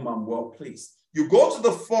 in whom I'm well pleased. You go to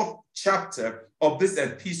the 4th chapter of this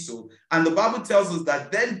epistle, and the Bible tells us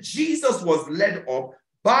that then Jesus was led up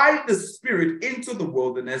by the Spirit into the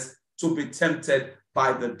wilderness to be tempted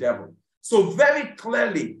by the devil. So very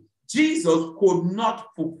clearly, Jesus could not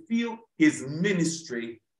fulfill his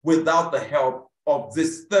ministry without the help of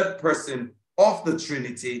this third person of the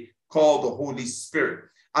Trinity called the Holy Spirit.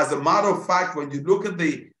 As a matter of fact, when you look at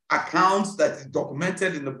the accounts that is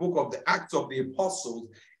documented in the book of the Acts of the Apostles,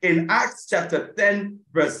 in Acts chapter 10,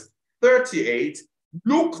 verse 38,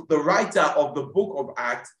 Luke, the writer of the book of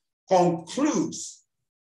Acts, concludes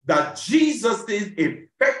that Jesus'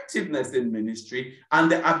 effectiveness in ministry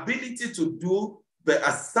and the ability to do the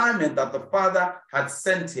assignment that the Father had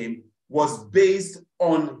sent him was based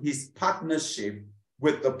on his partnership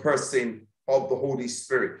with the person of the Holy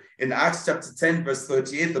Spirit. In Acts chapter 10, verse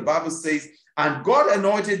 38, the Bible says, and God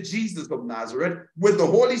anointed Jesus of Nazareth with the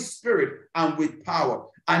Holy Spirit and with power.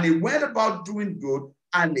 And he went about doing good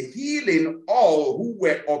and healing all who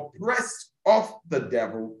were oppressed of the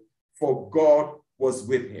devil, for God was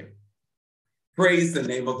with him. Praise the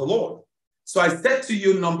name of the Lord. So I said to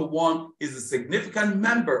you, number 1, is a significant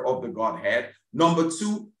member of the Godhead. Number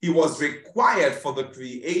 2, he was required for the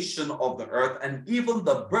creation of the earth and even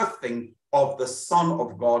the birthing of the Son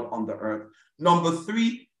of God on the earth. Number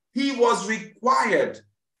 3, he was required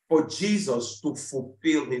for Jesus to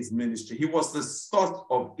fulfill his ministry. He was the source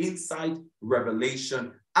of insight,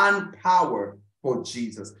 revelation, and power for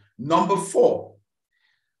Jesus. Number 4,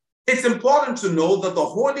 it's important to know that the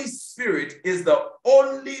Holy Spirit is the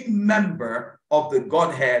only member of the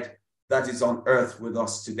Godhead that is on earth with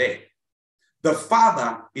us today. The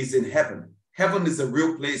Father is in heaven. Heaven is a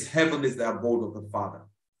real place. Heaven is the abode of the Father.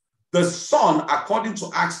 The Son, according to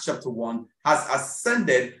Acts chapter 1, has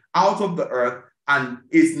ascended out of the earth and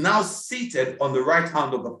is now seated on the right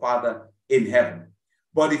hand of the Father in heaven.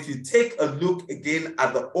 But if you take a look again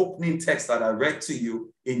at the opening text that I read to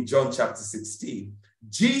you in John chapter 16,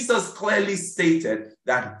 Jesus clearly stated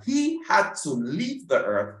that he had to leave the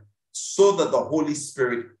earth so that the Holy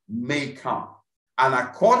Spirit may come. And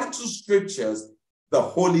according to scriptures, the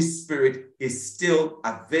Holy Spirit is still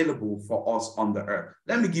available for us on the earth.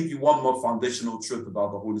 Let me give you one more foundational truth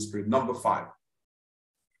about the Holy Spirit. Number 5,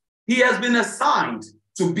 he has been assigned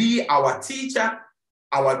to be our teacher,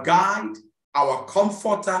 our guide, our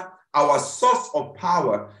comforter, our source of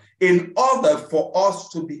power in order for us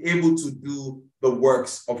to be able to do the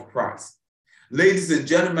works of Christ. Ladies and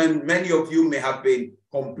gentlemen, many of you may have been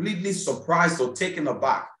completely surprised or taken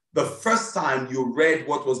aback the first time you read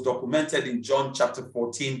what was documented in John chapter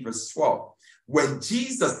 14, verse 12, when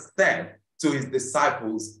Jesus said to his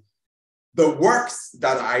disciples, the works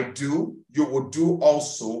that I do, you will do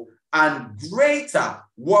also, and greater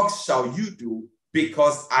works shall you do,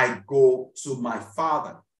 because I go to my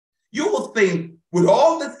Father. You will think, with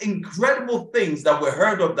all these incredible things that were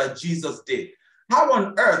heard of that Jesus did, how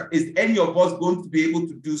on earth is any of us going to be able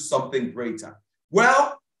to do something greater?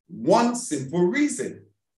 Well, one simple reason.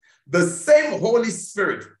 The same Holy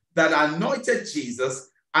Spirit that anointed Jesus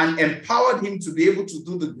and empowered him to be able to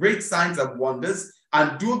do the great signs and wonders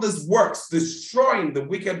and do these works, destroying the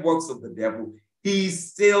wicked works of the devil,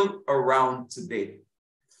 he's still around today.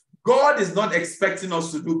 God is not expecting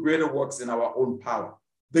us to do greater works in our own power.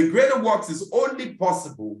 The greater works is only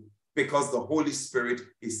possible because the Holy Spirit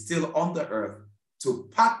is still on the earth to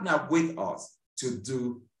partner with us to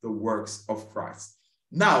do the works of Christ.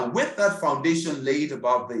 Now, with that foundation laid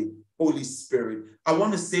about the Holy Spirit, I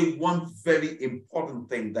want to say one very important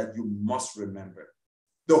thing that you must remember.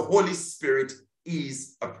 The Holy Spirit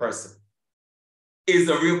is a person.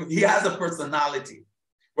 He has a personality.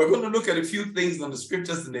 We're going to look at a few things in the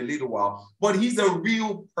scriptures in a little while, but he's a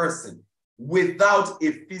real person without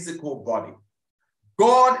a physical body.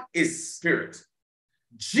 God is spirit.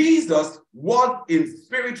 Jesus was in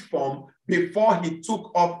spirit form before he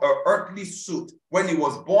took up an earthly suit when he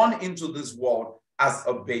was born into this world as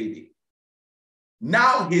a baby.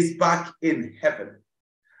 Now he's back in heaven.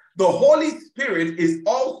 The Holy Spirit is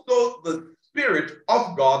also the Spirit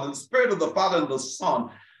of God, the Spirit of the Father and the Son,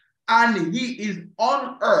 and he is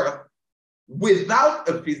on earth without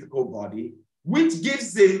a physical body, which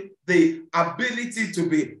gives him the ability to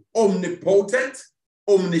be omnipotent,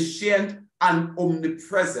 omniscient, and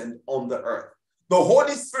omnipresent on the earth. The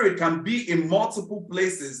Holy Spirit can be in multiple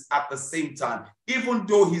places at the same time, even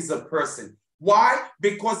though he's a person. Why?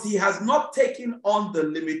 Because he has not taken on the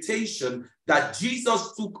limitation that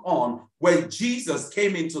Jesus took on when Jesus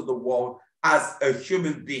came into the world as a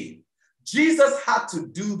human being. Jesus had to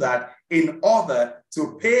do that in order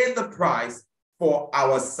to pay the price for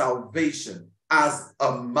our salvation as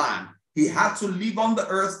a man. He had to live on the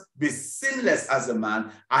earth, be sinless as a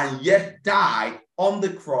man, and yet die on the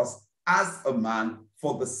cross as a man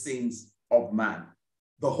for the sins of man.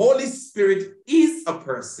 The Holy Spirit is a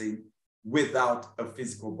person without a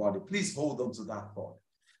physical body. Please hold on to that thought.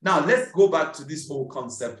 Now, let's go back to this whole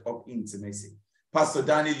concept of intimacy. Pastor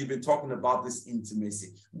Daniel, you've been talking about this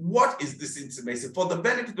intimacy. What is this intimacy? For the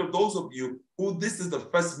benefit of those of you who this is the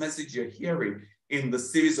first message you're hearing in the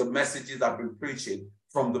series of messages I've been preaching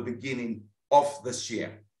from the beginning of this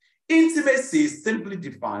year. Intimacy is simply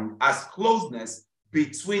defined as closeness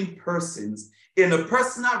between persons in a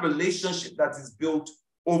personal relationship that is built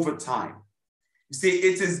over time. You see,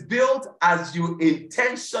 it is built as you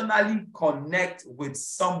intentionally connect with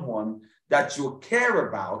someone that you care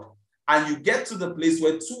about, and you get to the place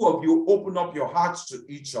where two of you open up your hearts to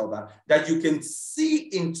each other, that you can see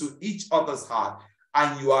into each other's heart,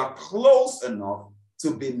 and you are close enough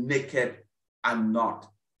to be naked and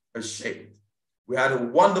not ashamed. We had a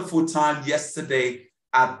wonderful time yesterday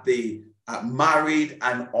at the married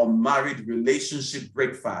and unmarried relationship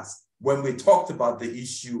breakfast when we talked about the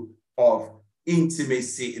issue of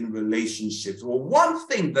intimacy in relationships. Well, one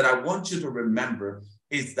thing that I want you to remember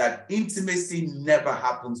is that intimacy never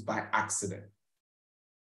happens by accident.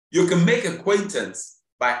 You can make acquaintance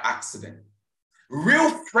by accident. Real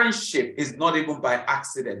friendship is not even by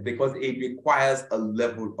accident because it requires a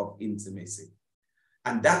level of intimacy.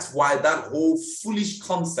 And that's why that whole foolish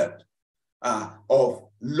concept of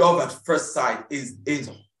love at first sight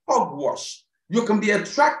is hogwash. You can be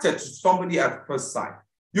attracted to somebody at first sight.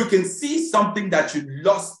 You can see something that you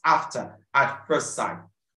lost after at first sight.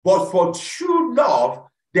 But for true love,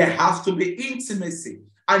 there has to be intimacy.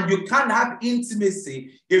 And you can't have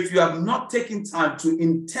intimacy if you have not taken time to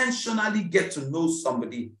intentionally get to know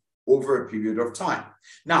somebody over a period of time.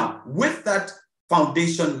 Now, with that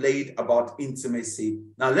foundation laid about intimacy,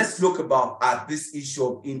 now let's look at this issue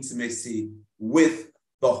of intimacy with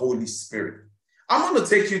the Holy Spirit. I'm going to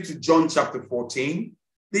take you to John chapter 14.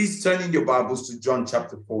 Please turn in your Bibles to John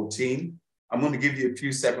chapter 14. I'm going to give you a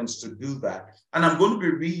few seconds to do that. And I'm going to be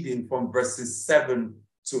reading from verses 7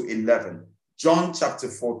 to 11. John chapter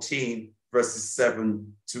 14, verses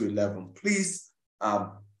 7 to 11. Please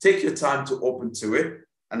take your time to open to it,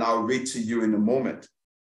 and I'll read to you in a moment.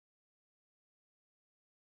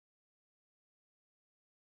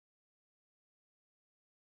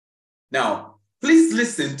 Now, please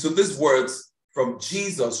listen to these words from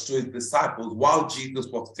Jesus to his disciples while Jesus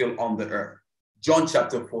was still on the earth. John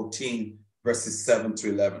chapter 14, verses 7 to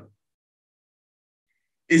 11.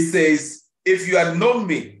 It says, "If you had known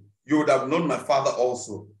me, you would have known my Father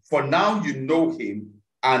also. For now you know him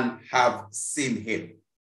and have seen him."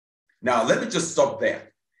 Now, let me just stop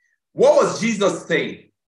there. What was Jesus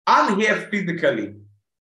saying? I'm here physically,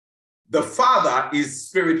 The Father is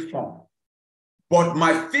spirit form, but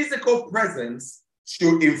my physical presence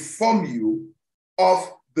should inform you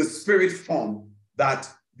of the spirit form that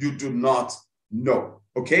you do not know,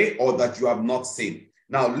 okay, or that you have not seen.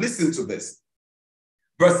 Now listen to this.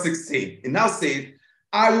 Verse 16, it now says,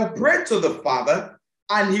 I will pray to the Father,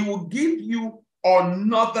 and he will give you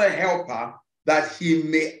another helper, that he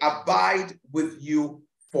may abide with you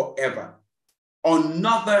forever.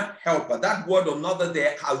 Another helper. That word another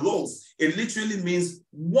there, halos, it literally means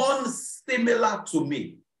one similar to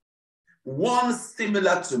me. One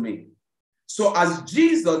similar to me. So as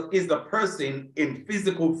Jesus is the person in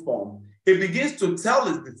physical form, he begins to tell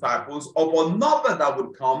his disciples of another that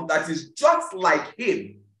would come that is just like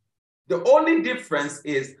him. The only difference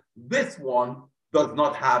is this one does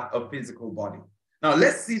not have a physical body. Now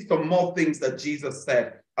let's see some more things that Jesus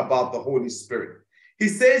said about the Holy Spirit. He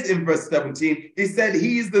says in verse 17, he said,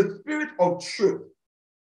 he is the Spirit of truth,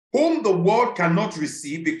 whom the world cannot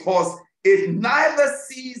receive because it neither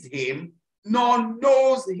sees him nor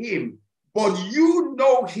knows him. But you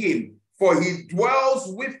know him, for he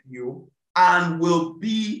dwells with you and will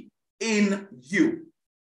be in you.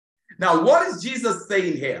 Now, what is Jesus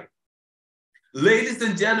saying here? Ladies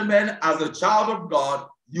and gentlemen, as a child of God,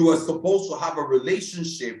 you are supposed to have a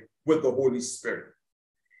relationship with the Holy Spirit.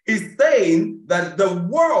 He's saying that the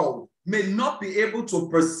world may not be able to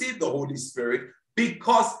perceive the Holy Spirit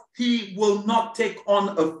because he will not take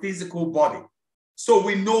on a physical body. So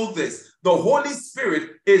we know this. The Holy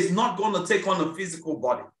Spirit is not going to take on a physical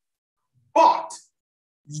body. But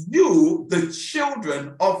you, the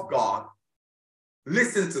children of God,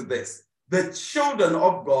 listen to this. The children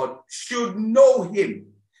of God should know him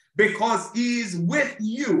because he is with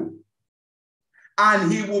you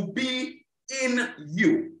and he will be in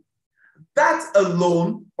you. That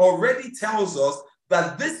alone already tells us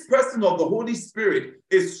that this person of the Holy Spirit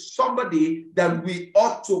is somebody that we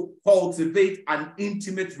ought to cultivate an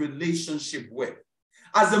intimate relationship with.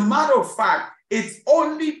 As a matter of fact, it's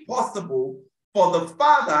only possible for the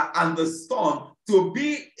Father and the Son to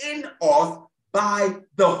be in us by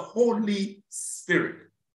the Holy Spirit.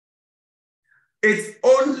 It's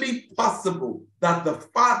only possible that the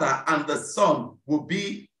Father and the Son will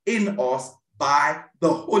be in us by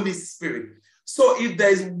the Holy Spirit. So if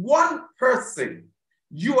there's one person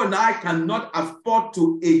you and I cannot afford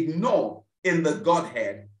to ignore in the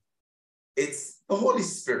Godhead, it's the Holy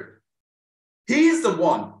Spirit. He is the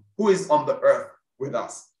one who is on the earth with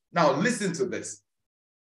us. Now listen to this.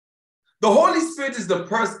 The Holy Spirit is the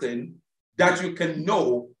person that you can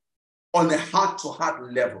know on a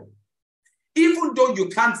heart-to-heart level. Even though you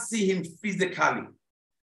can't see him physically,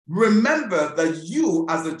 remember that you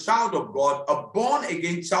as a child of God, a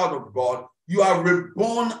born-again child of God, you are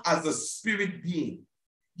reborn as a spirit being.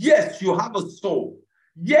 Yes, you have a soul.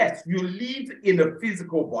 Yes, you live in a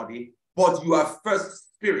physical body, but you are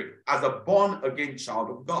first spirit as a born-again child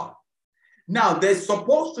of God. Now, there's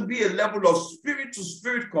supposed to be a level of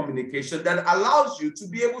spirit-to-spirit communication that allows you to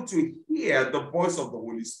be able to hear the voice of the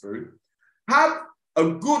Holy Spirit, have a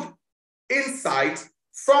good insight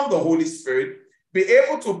from the Holy Spirit, be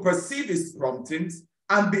able to perceive his promptings,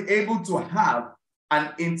 and be able to have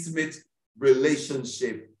an intimate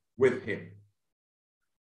relationship with him.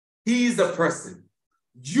 He is a person.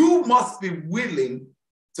 You must be willing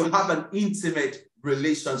to have an intimate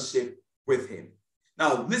relationship with him.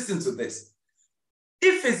 Now, listen to this.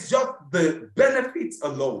 If it's just the benefits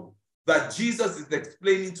alone that Jesus is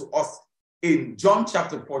explaining to us in John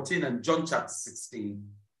chapter 14 and John chapter 16,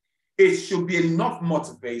 it should be enough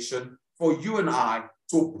motivation for you and I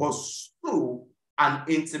to pursue an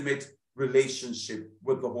intimate relationship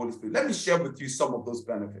with the Holy Spirit. Let me share with you some of those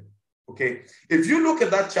benefits. Okay, if you look at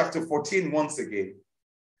that chapter 14 once again,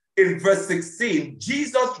 in verse 16,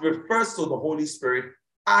 Jesus refers to the Holy Spirit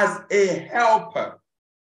as a helper.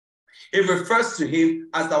 It refers to him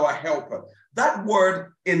as our helper. That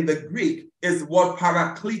word in the Greek is the word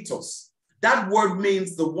parakletos. That word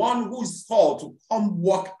means the one who is called to come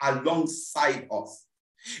walk alongside us.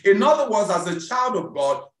 In other words, as a child of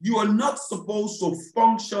God, you are not supposed to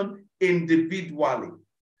function individually.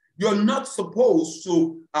 You're not supposed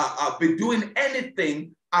to be doing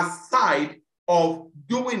anything aside of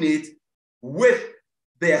doing it with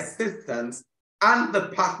the assistance and the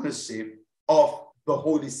partnership of the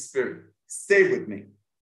Holy Spirit. Stay with me.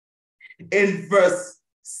 In verse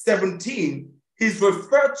 17, he's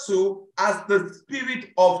referred to as the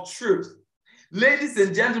Spirit of truth. Ladies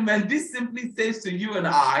and gentlemen, this simply says to you and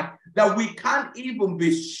I that we can't even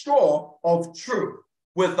be sure of truth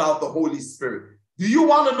without the Holy Spirit. Do you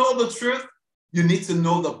want to know the truth? You need to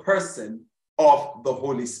know the person of the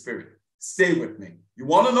Holy Spirit. Stay with me. You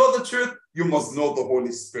want to know the truth? You must know the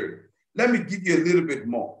Holy Spirit. Let me give you a little bit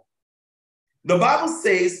more. The Bible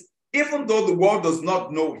says, even though the world does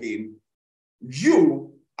not know him,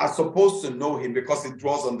 you are supposed to know him because it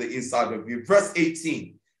dwells on the inside of you. Verse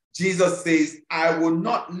 18, Jesus says, I will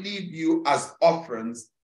not leave you as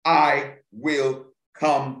orphans. I will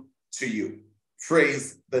come to you.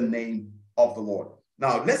 Praise the name of the Lord.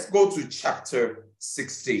 Now, let's go to chapter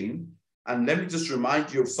 16. And let me just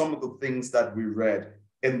remind you of some of the things that we read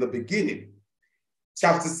in the beginning.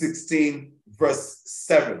 Chapter 16, verse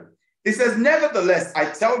 7. It says, nevertheless, I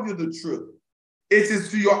tell you the truth. It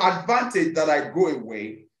is to your advantage that I go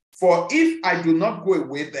away. For if I do not go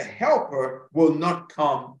away, the helper will not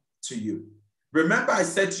come to you. Remember, I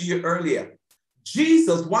said to you earlier,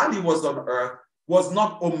 Jesus, while he was on earth, was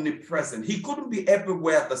not omnipresent. He couldn't be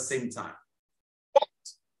everywhere at the same time. But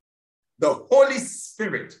the Holy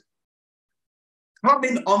Spirit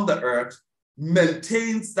coming on the earth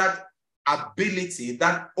maintains that ability,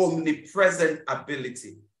 that omnipresent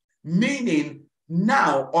ability. Meaning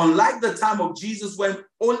now, unlike the time of Jesus when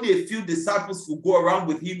only a few disciples would go around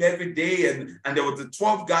with him every day and there were the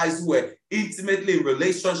 12 guys who were intimately in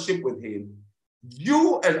relationship with him,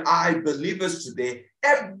 you and I, believers today,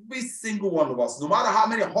 every single one of us, no matter how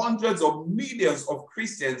many hundreds or millions of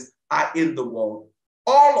Christians are in the world,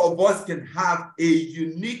 all of us can have a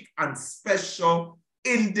unique and special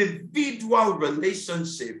individual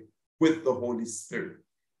relationship with the Holy Spirit.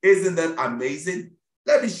 Isn't that amazing?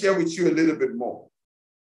 Let me share with you a little bit more.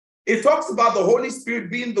 It talks about the Holy Spirit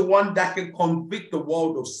being the one that can convict the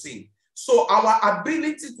world of sin. So our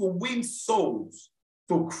ability to win souls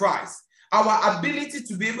to Christ, our ability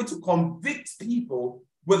to be able to convict people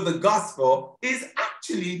with the gospel is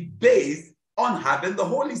actually based on having the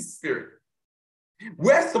Holy Spirit.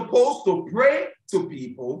 We're supposed to pray to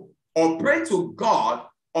people or pray to God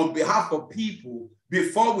on behalf of people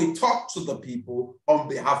before we talk to the people on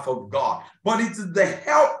behalf of God. But it is the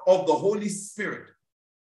help of the Holy Spirit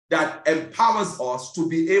that empowers us to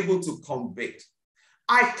be able to convict.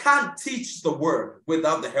 I can't teach the word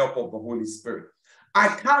without the help of the Holy Spirit. I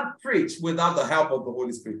can't preach without the help of the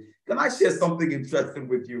Holy Spirit. Can I share something interesting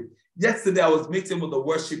with you? Yesterday, I was meeting with the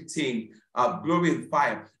worship team, Glory and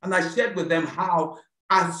Fire, and I shared with them how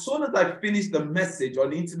as soon as I finished the message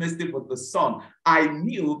on intimacy with the Son, I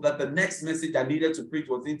knew that the next message I needed to preach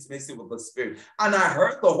was intimacy with the Spirit. And I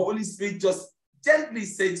heard the Holy Spirit just gently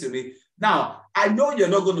say to me, now, I know you're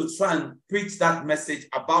not going to try and preach that message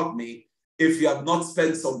about me if you have not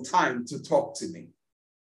spent some time to talk to me.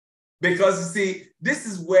 Because you see, this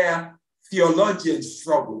is where theologians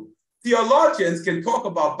struggle. Theologians can talk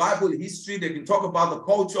about Bible history. They can talk about the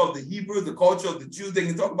culture of the Hebrews, the culture of the Jews. They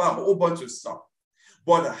can talk about a whole bunch of stuff.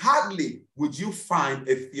 But hardly would you find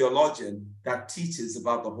a theologian that teaches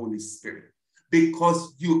about the Holy Spirit,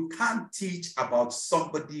 because you can't teach about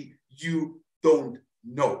somebody you don't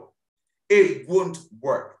know. It won't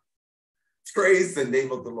work. Praise the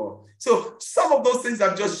name of the Lord. So some of those things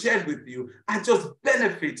I've just shared with you are just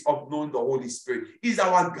benefits of knowing the Holy Spirit. He's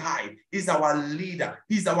our guide. He's our leader.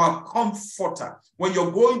 He's our comforter. When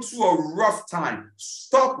you're going through a rough time,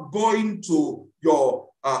 stop going to your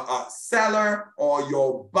cellar or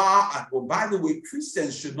your bar at home. By the way,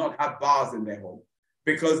 Christians should not have bars in their home.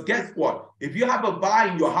 Because guess what? If you have a bar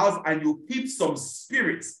in your house and you keep some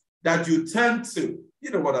spirits that you turn to, you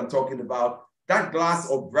know what I'm talking about, that glass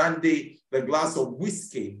of brandy, the glass of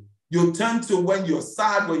whiskey, you turn to when you're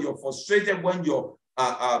sad, when you're frustrated, when you're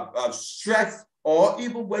stressed, or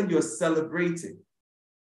even when you're celebrating.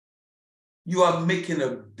 You are making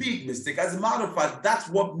a big mistake. As a matter of fact, that's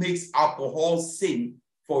what makes alcohol sin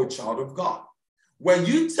for a child of God. When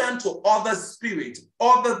you turn to other spirits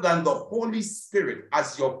other than the Holy Spirit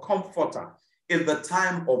as your comforter in the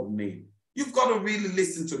time of need, you've got to really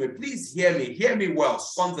listen to me. Please hear me well,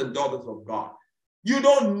 sons and daughters of God. You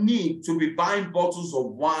don't need to be buying bottles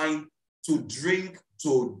of wine to drink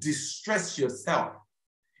to distress yourself.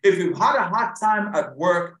 If you've had a hard time at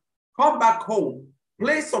work, come back home,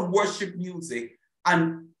 play some worship music,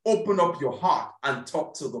 and open up your heart and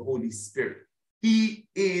talk to the Holy Spirit. He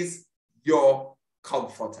is your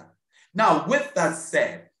comforter. Now, with that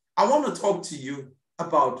said, I want to talk to you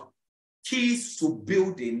about keys to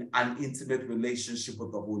building an intimate relationship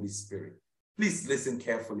with the Holy Spirit. Please listen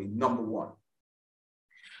carefully. Number one,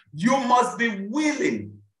 you must be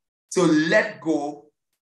willing to let go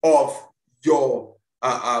of your,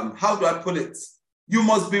 how do I put it? You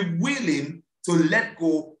must be willing to let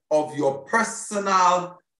go of your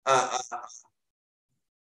personal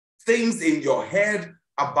things in your head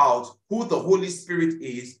about who the Holy Spirit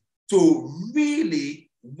is to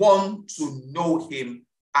really want to know him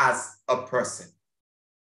as a person.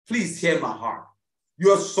 Please hear my heart.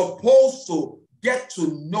 You're supposed to get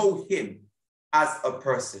to know him as a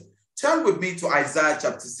person. Turn with me to Isaiah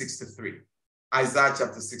chapter 63. Isaiah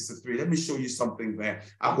chapter 63. Let me show you something there.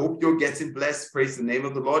 I hope you're getting blessed. Praise the name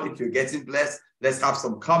of the Lord. If you're getting blessed, let's have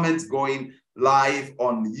some comments going live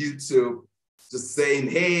on YouTube. Just saying,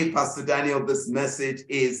 hey, Pastor Daniel, this message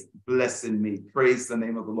is blessing me. Praise the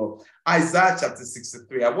name of the Lord. Isaiah chapter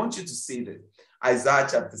 63. I want you to see this. Isaiah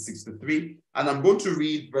chapter 63. And I'm going to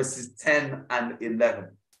read verses 10 and 11.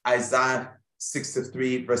 Isaiah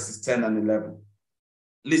 63, verses 10 and 11.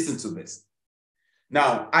 Listen to this.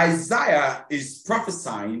 Now, Isaiah is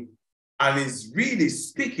prophesying and is really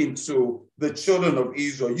speaking to the children of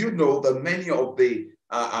Israel. You know that many of the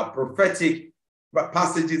prophetic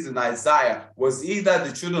passages in Isaiah was either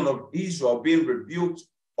the children of Israel being rebuked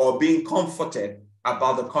or being comforted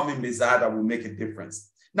about the coming Messiah that will make a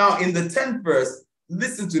difference. Now, in the 10th verse,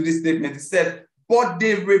 listen to this statement. It said, but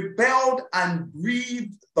they rebelled and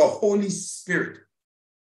grieved the Holy Spirit.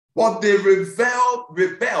 But they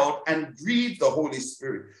rebelled and grieved the Holy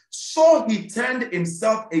Spirit. So he turned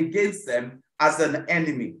himself against them as an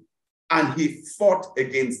enemy, and he fought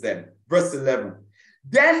against them. Verse 11.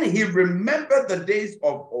 Then he remembered the days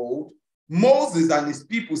of old, Moses and his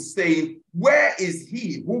people, saying, where is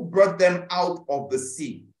he who brought them out of the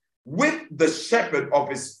sea with the shepherd of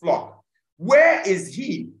his flock? Where is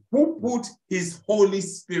he who put his Holy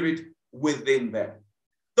Spirit within them?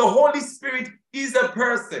 The Holy Spirit is a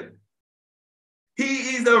person.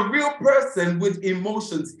 He is a real person with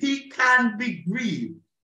emotions. He can be grieved.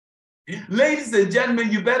 Ladies and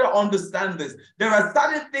gentlemen, you better understand this. There are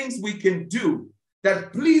certain things we can do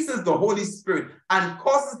that pleases the Holy Spirit and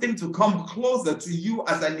causes him to come closer to you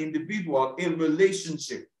as an individual in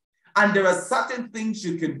relationship. And there are certain things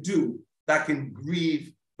you can do that can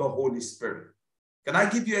grieve the Holy Spirit. Can I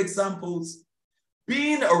give you examples?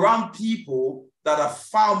 Being around people that are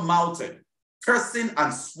foul-mouthed, cursing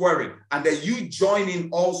and swearing, and then you join in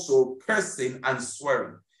also cursing and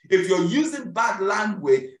swearing. If you're using bad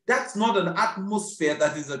language, that's not an atmosphere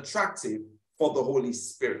that is attractive for the Holy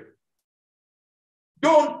Spirit.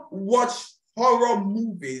 Don't watch horror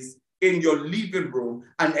movies in your living room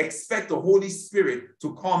and expect the Holy Spirit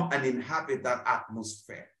to come and inhabit that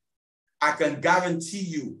atmosphere. I can guarantee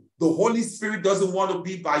you, the Holy Spirit doesn't want to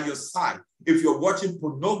be by your side if you're watching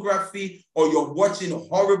pornography or you're watching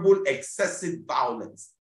horrible, excessive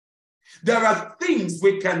violence. There are things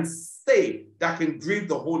we can say that can grieve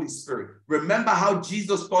the Holy Spirit. Remember how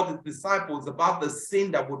Jesus taught his disciples about the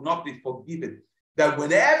sin that would not be forgiven. That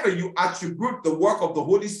whenever you attribute the work of the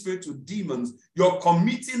Holy Spirit to demons, you're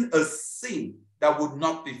committing a sin that would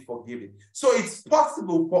not be forgiven. So it's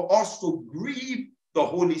possible for us to grieve the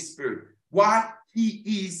Holy Spirit. Why? He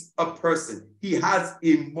is a person. He has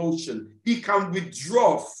emotion. He can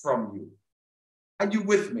withdraw from you. Are you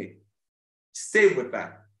with me? Stay with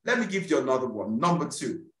that. Let me give you another one. Number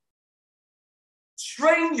 2.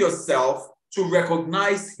 Train yourself to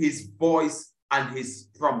recognize his voice and his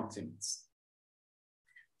promptings.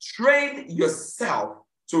 Train yourself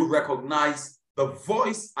to recognize the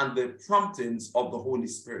voice and the promptings of the Holy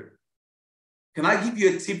Spirit. Can I give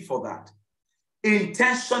you a tip for that?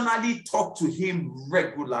 Intentionally talk to him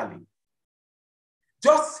regularly.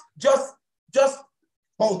 Just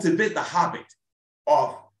cultivate the habit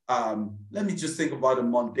of, let me just think about a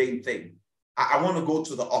mundane thing. I want to go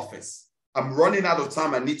to the office. I'm running out of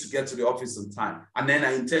time. I need to get to the office on time. And then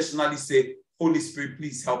I intentionally say, Holy Spirit,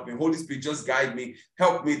 please help me. Holy Spirit, just guide me.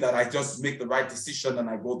 Help me that I just make the right decision and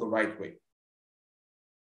I go the right way.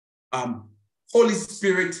 Holy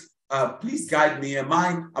Spirit, please guide me. Am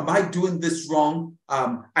I doing this wrong?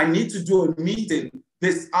 I need to do a meeting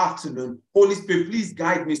this afternoon. Holy Spirit, please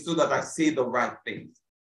guide me so that I say the right things.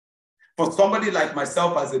 For somebody like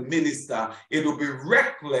myself as a minister, it will be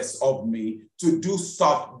reckless of me to do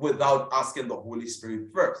stuff without asking the Holy Spirit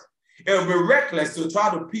first. It will be reckless to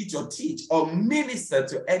try to preach or teach or minister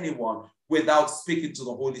to anyone without speaking to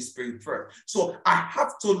the Holy Spirit first. So I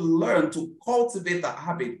have to learn to cultivate the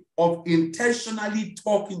habit of intentionally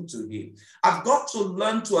talking to him. I've got to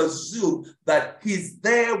learn to assume that he's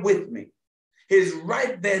there with me. He's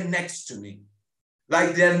right there next to me.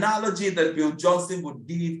 Like the analogy that Bill Johnson would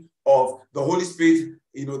give of the Holy Spirit,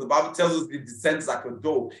 you know, the Bible tells us it descends like a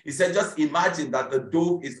dove. He said, just imagine that the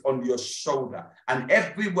dove is on your shoulder. And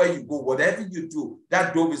everywhere you go, whatever you do,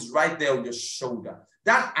 that dove is right there on your shoulder.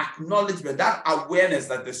 That acknowledgement, that awareness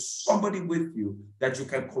that there's somebody with you that you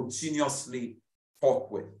can continuously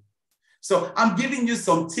talk with. So I'm giving you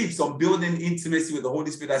some tips on building intimacy with the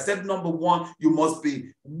Holy Spirit. I said, number one, you must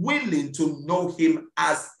be willing to know him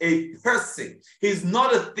as a person. He's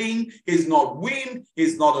not a thing. He's not wind.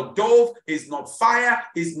 He's not a dove. He's not fire.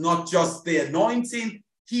 He's not just the anointing.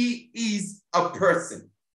 He is a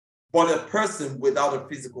person, but a person without a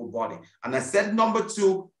physical body. And I said, number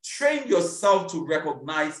two, train yourself to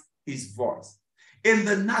recognize his voice. In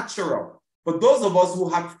the natural, for those of us who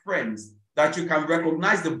have friends, that you can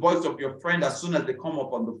recognize the voice of your friend as soon as they come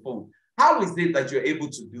up on the phone. How is it that you're able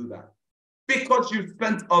to do that? Because you've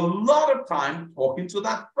spent a lot of time talking to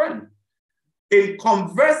that friend. In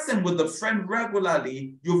conversing with the friend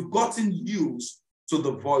regularly, you've gotten used to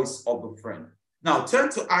the voice of the friend. Now turn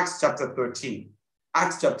to Acts chapter 13.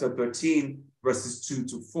 Acts chapter 13, verses 2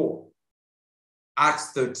 to 4.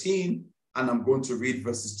 Acts 13, and I'm going to read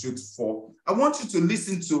verses 2 to 4. I want you to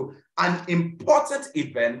listen to an important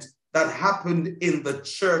event that happened in the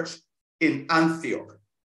church in Antioch.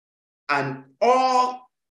 And all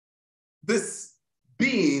this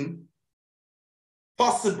being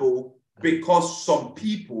possible because some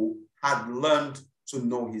people had learned to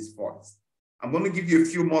know his voice. I'm going to give you a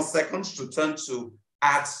few more seconds to turn to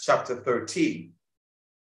Acts chapter 13.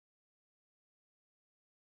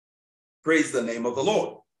 Praise the name of the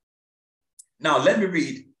Lord. Now, let me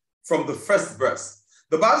read from the first verse.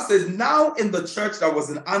 The Bible says, now in the church that was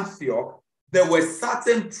in Antioch, there were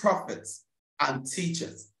certain prophets and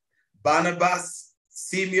teachers. Barnabas,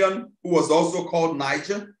 Simeon, who was also called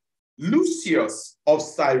Niger, Lucius of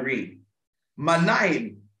Cyrene,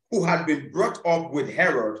 Manaen, who had been brought up with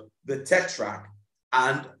Herod the Tetrarch,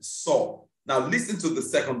 and Saul. Now listen to the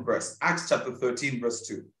second verse, Acts chapter 13, verse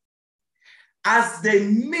 2. As they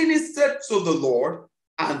ministered to the Lord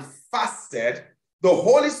and fasted, the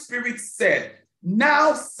Holy Spirit said,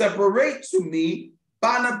 now separate to me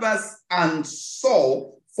Barnabas and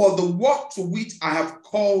Saul for the work to which I have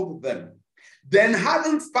called them. Then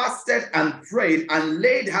having fasted and prayed and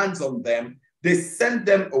laid hands on them, they sent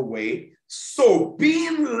them away. So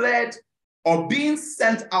being led or being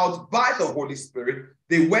sent out by the Holy Spirit,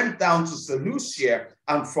 they went down to Seleucia,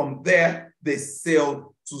 and from there they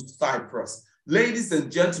sailed to Cyprus. Ladies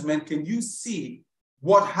and gentlemen, can you see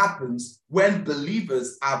what happens when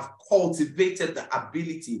believers have cultivated the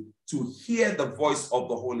ability to hear the voice of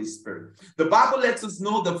the Holy Spirit? The Bible lets us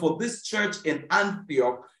know that for this church in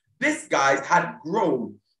Antioch, these guys had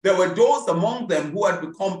grown. There were those among them who had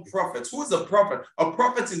become prophets. Who is a prophet? A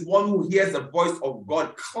prophet is one who hears the voice of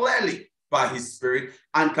God clearly by his Spirit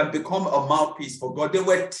and can become a mouthpiece for God. They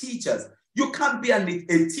were teachers. You can't be a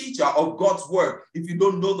teacher of God's word if you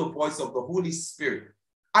don't know the voice of the Holy Spirit.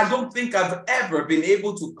 I don't think I've ever been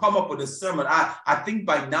able to come up with a sermon. I think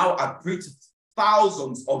by now I've preached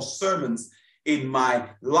thousands of sermons in my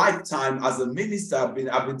lifetime as a minister.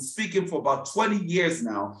 I've been speaking for about 20 years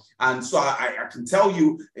now. And so I can tell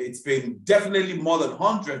you it's been definitely more than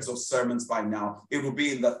hundreds of sermons by now. It will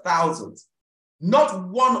be in the thousands. Not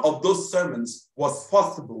one of those sermons was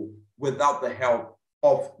possible without the help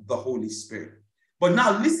of the Holy Spirit. But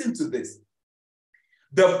now listen to this.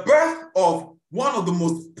 The birth of one of the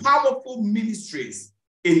most powerful ministries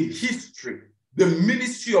in history, the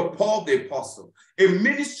ministry of Paul the Apostle, a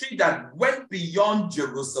ministry that went beyond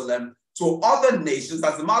Jerusalem to other nations,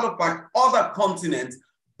 as a matter of fact, other continents,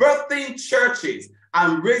 birthing churches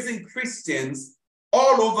and raising Christians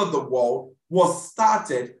all over the world, was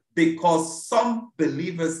started because some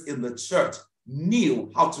believers in the church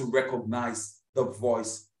knew how to recognize the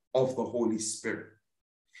voice of the Holy Spirit.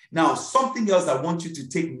 Now, something else I want you to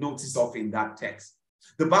take notice of in that text.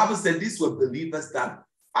 The Bible said these were believers that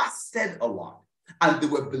fasted a lot, and they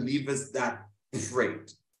were believers that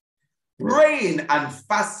prayed. Praying and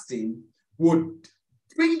fasting would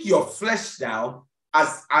bring your flesh down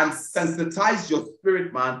and sensitize your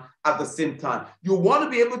spirit man at the same time. You want to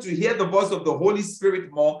be able to hear the voice of the Holy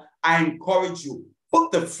Spirit more. I encourage you,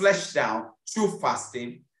 put the flesh down through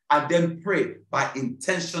fasting and then pray by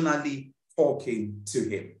intentionally talking to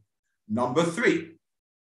him. Number three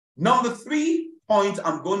point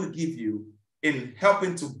I'm going to give you in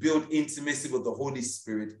helping to build intimacy with the Holy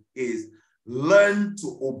Spirit is learn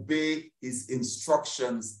to obey his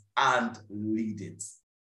instructions and leadings.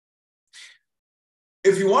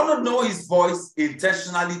 If you want to know his voice,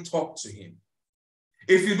 intentionally talk to him.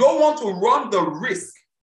 If you don't want to run the risk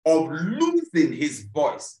of losing his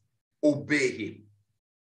voice, obey him.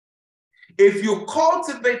 If you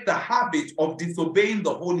cultivate the habit of disobeying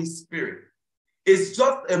the Holy Spirit, it's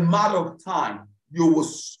just a matter of time. You will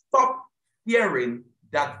stop hearing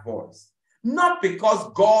that voice. Not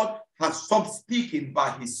because God has stopped speaking by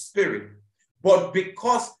his Spirit, but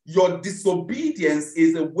because your disobedience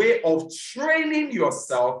is a way of training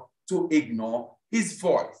yourself to ignore his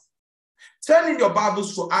voice. Turn in your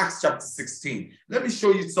Bibles to Acts chapter 16. Let me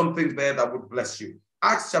show you something there that would bless you.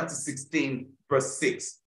 Acts chapter 16, verse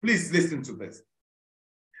 6. Please listen to this.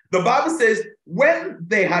 The Bible says, when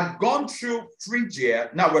they had gone through Phrygia,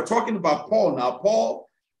 now we're talking about Paul now, Paul,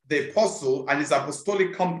 the apostle, and his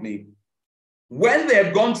apostolic company. When they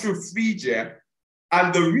had gone through Phrygia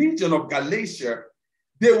and the region of Galatia,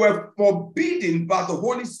 they were forbidden by the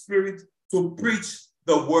Holy Spirit to preach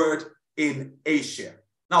the word in Asia.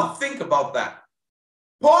 Now think about that.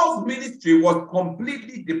 Paul's ministry was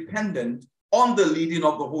completely dependent on the leading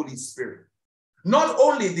of the Holy Spirit. Not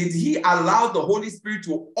only did he allow the Holy Spirit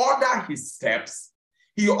to order his steps,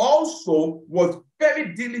 he also was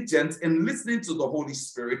very diligent in listening to the Holy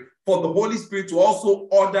Spirit for the Holy Spirit to also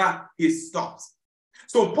order his steps.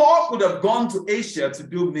 So Paul could have gone to Asia to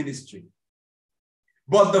do ministry.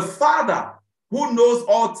 But the Father, who knows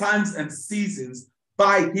all times and seasons,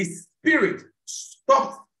 by his Spirit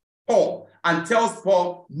stops Paul and tells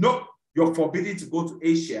Paul, no, you're forbidden to go to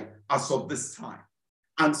Asia as of this time,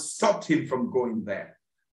 and stopped him from going there.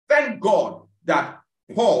 Thank God that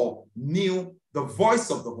Paul knew the voice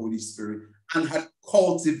of the Holy Spirit and had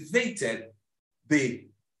cultivated the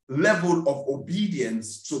level of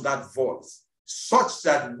obedience to that voice, such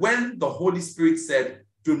that when the Holy Spirit said,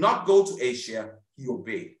 do not go to Asia, he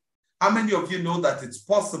obeyed. How many of you know that it's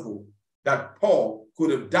possible that Paul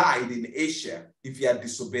could have died in Asia if he had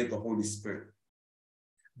disobeyed the Holy Spirit?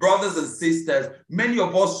 Brothers and sisters, many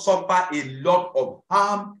of us suffer a lot of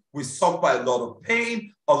harm. We suffer a lot of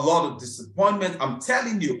pain, a lot of disappointment. I'm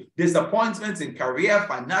telling you, disappointments in career,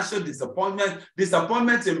 financial disappointment,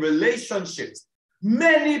 disappointments in relationships.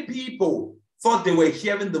 Many people thought they were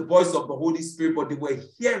hearing the voice of the Holy Spirit, but they were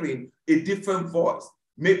hearing a different voice.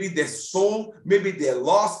 Maybe their soul, maybe their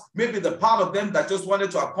loss, maybe the part of them that just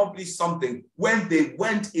wanted to accomplish something when they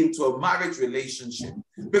went into a marriage relationship.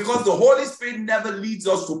 Because the Holy Spirit never leads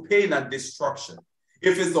us to pain and destruction.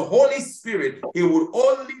 If it's the Holy Spirit, he will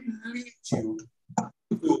only lead you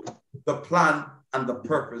to the plan and the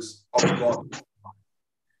purpose of God.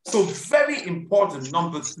 So very important,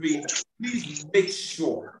 number 3, please make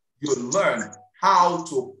sure you learn how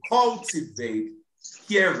to cultivate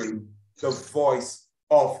hearing the voice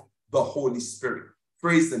of the Holy Spirit.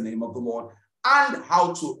 Praise the name of the Lord. And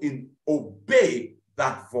how to obey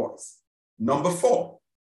that voice. Number 4,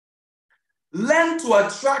 learn to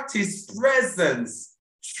attract his presence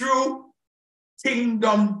through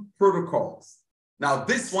kingdom protocols. Now,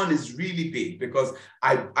 this one is really big because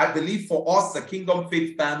I believe for us, the Kingdom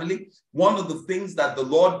Faith family, one of the things that the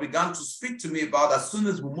Lord began to speak to me about as soon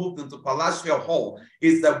as we moved into Palatial Hall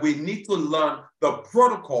is that we need to learn the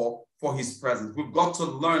protocol for his presence. We've got to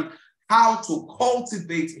learn how to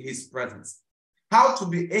cultivate his presence, how to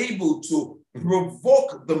be able to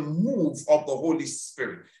provoke the move of the Holy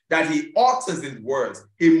Spirit, that he utters his words.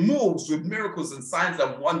 He moves with miracles and signs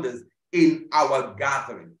and wonders in our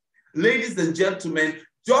gathering. Ladies and gentlemen,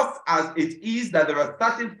 just as it is that there are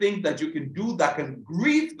certain things that you can do that can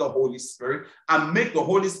grieve the Holy Spirit and make the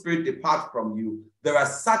Holy Spirit depart from you, there are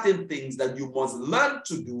certain things that you must learn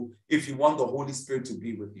to do if you want the Holy Spirit to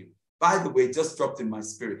be with you. By the way, just dropped in my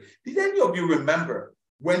spirit. Did any of you remember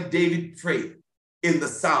when David prayed in the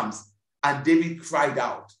Psalms and David cried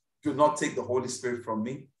out, do not take the Holy Spirit from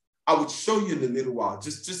me? I would show you in a little while.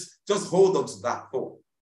 Just hold on to that thought.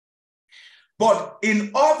 But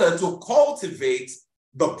in order to cultivate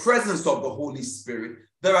the presence of the Holy Spirit,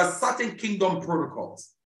 there are certain kingdom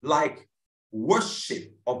protocols like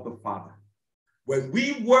worship of the Father. When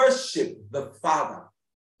we worship the Father,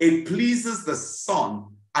 it pleases the Son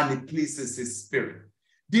and it pleases his Spirit.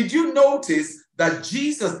 Did you notice that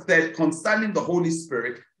Jesus said concerning the Holy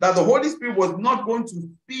Spirit that the Holy Spirit was not going to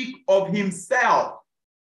speak of himself,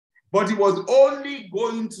 but he was only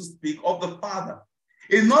going to speak of the Father?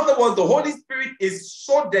 In other words, the Holy Spirit is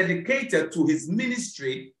so dedicated to his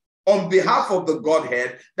ministry on behalf of the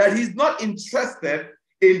Godhead that he's not interested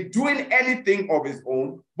in doing anything of his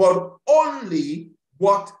own, but only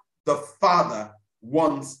what the Father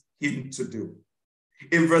wants him to do.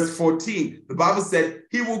 In verse 14, the Bible said,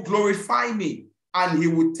 he will glorify me and he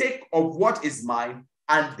will take of what is mine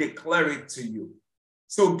and declare it to you.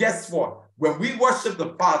 So guess what? When we worship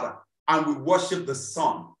the Father and we worship the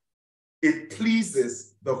Son, it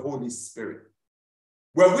pleases the Holy Spirit.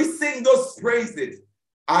 When we sing those praises,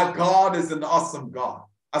 our God is an awesome God.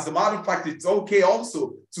 As a matter of fact, it's okay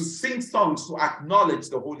also to sing songs to acknowledge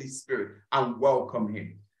the Holy Spirit and welcome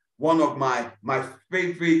him. One of my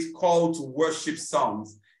favorite call to worship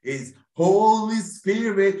songs is Holy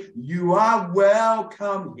Spirit, you are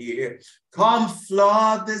welcome here. Come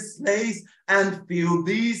flood this place and fill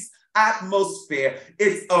this atmosphere.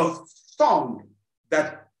 It's a song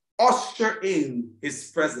that usher in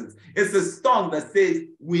his presence. It's a song that says,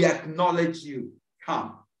 we acknowledge you.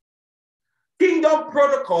 Come. Kingdom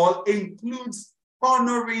protocol includes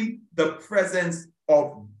honoring the presence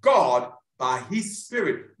of God by his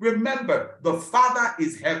Spirit. Remember, the Father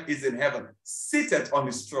is in heaven, seated on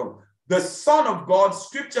his throne. The Son of God,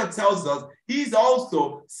 Scripture tells us, he's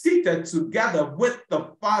also seated together with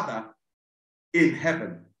the Father in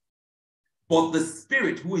heaven. But the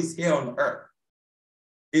Spirit who is here on earth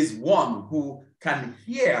is one who can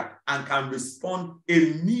hear and can respond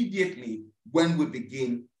immediately when we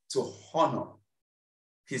begin to honor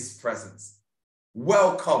his presence.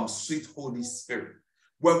 Welcome, sweet Holy Spirit.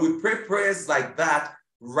 When we pray prayers like that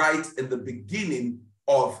right in the beginning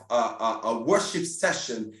of a worship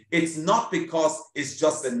session, it's not because it's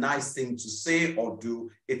just a nice thing to say or do.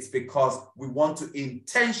 It's because we want to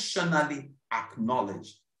intentionally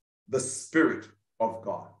acknowledge the Spirit of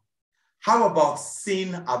God. How about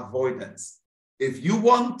sin avoidance? If you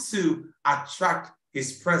want to attract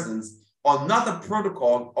his presence, another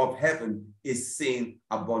protocol of heaven is sin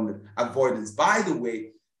avoidance. By the way,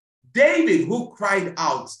 David, who cried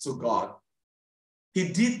out to God, he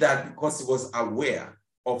did that because he was aware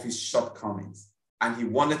of his shortcomings, and he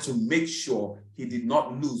wanted to make sure he did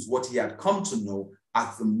not lose what he had come to know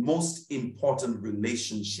as the most important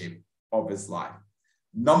relationship of his life.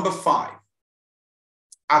 Number 5,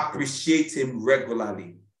 appreciate him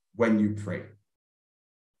regularly when you pray.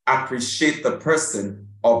 Appreciate the person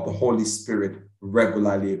of the Holy Spirit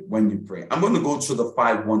regularly when you pray. I'm going to go through the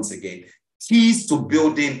 5 once again. Keys to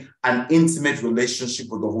building an intimate relationship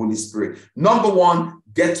with the Holy Spirit. Number 1,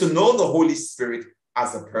 get to know the Holy Spirit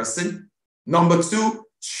as a person. Number 2,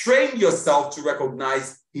 train yourself to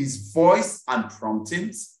recognize his voice and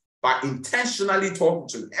promptings by intentionally talking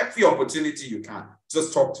to him. Every opportunity you can,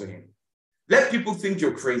 just talk to him. Let people think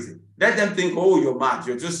you're crazy. Let them think, oh, you're mad.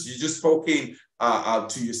 You're just talking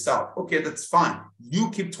to yourself. Okay, that's fine. You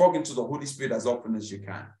keep talking to the Holy Spirit as often as you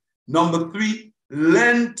can. Number 3,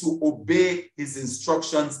 learn to obey his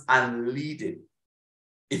instructions and lead him.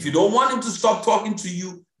 If you don't want him to stop talking to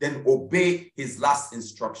you, then obey his last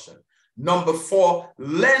instruction. Number 4,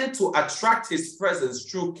 learn to attract his presence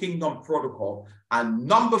through kingdom protocol. And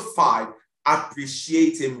number 5,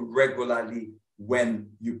 appreciate him regularly when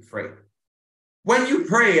you pray. When you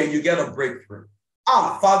pray and you get a breakthrough,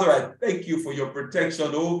 Father, I thank you for your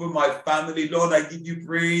protection over my family. Lord, I give you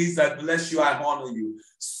praise. I bless you. I honor you.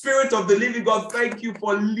 Spirit of the living God, thank you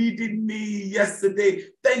for leading me yesterday.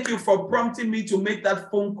 Thank you for prompting me to make that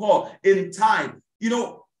phone call in time.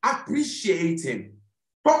 Appreciate him.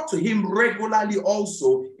 Talk to him regularly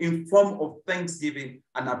also in form of thanksgiving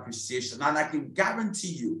and appreciation. And I can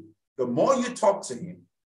guarantee you, the more you talk to him,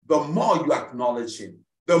 the more you acknowledge him,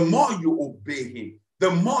 the more you obey him, the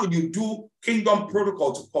more you do kingdom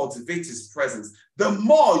protocol to cultivate his presence, the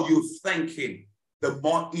more you thank him, the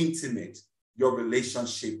more intimate your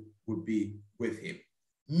relationship will be with him.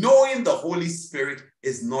 Knowing the Holy Spirit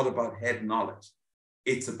is not about head knowledge.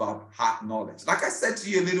 It's about heart knowledge. Like I said to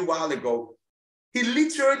you a little while ago, he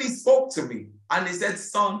literally spoke to me and he said,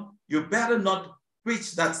 son, you better not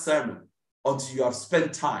preach that sermon until you have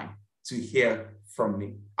spent time to hear from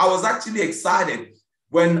me. I was actually excited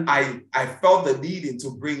when I felt the needing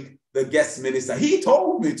to bring the guest minister. He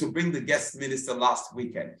told me to bring the guest minister last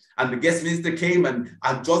weekend. And the guest minister came and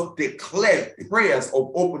just declared prayers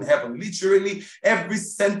of open heaven. Literally, every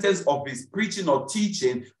sentence of his preaching or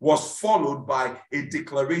teaching was followed by a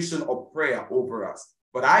declaration of prayer over us.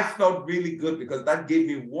 But I felt really good because that gave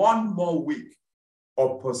me one more week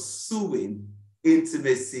of pursuing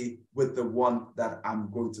intimacy with the one that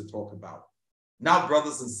I'm going to talk about. Now,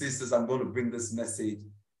 brothers and sisters, I'm going to bring this message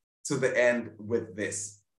to the end with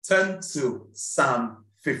this. Turn to Psalm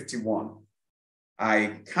 51.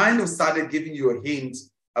 I kind of started giving you a hint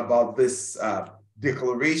about this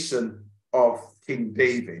declaration of King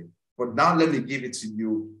David, but now let me give it to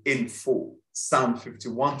you in full. Psalm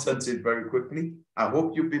 51, turn to it very quickly. I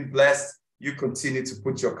hope you've been blessed. You continue to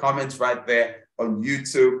put your comments right there on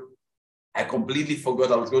YouTube. I completely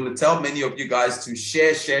forgot I was going to tell many of you guys to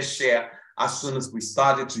share as soon as we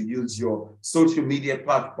started to use your social media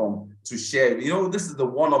platform to share. This is the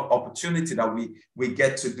one-off opportunity that we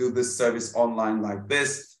get to do this service online like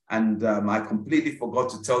this. And I completely forgot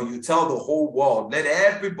to tell you, tell the whole world, let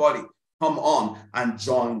everybody come on and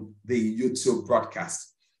join the YouTube broadcast.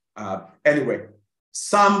 Anyway,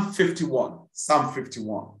 Psalm 51.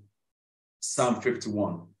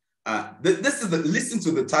 Listen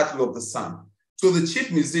to the title of the psalm. To the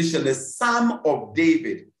chief musician, a psalm of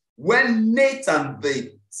David, when Nathan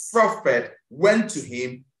the prophet went to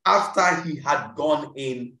him after he had gone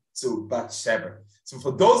in to Bathsheba. So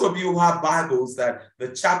for those of you who have Bibles that the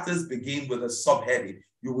chapters begin with a subheading,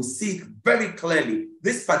 you will see it very clearly.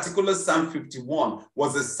 This particular Psalm 51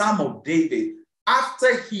 was a psalm of David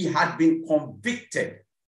after he had been convicted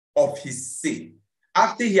of his sin,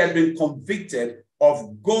 after he had been convicted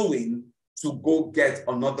of going to go get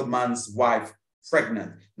another man's wife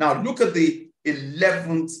pregnant. Now look at the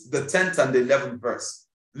 10th and 11th verse.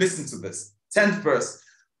 Listen to this. 10th verse.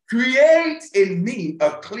 Create in me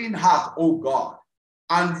a clean heart, O God,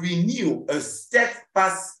 and renew a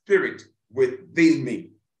steadfast spirit within me.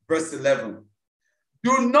 Verse 11.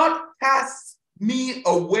 Do not cast me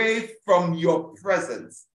away from your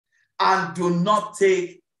presence, and do not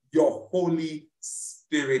take your Holy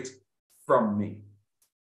Spirit from me.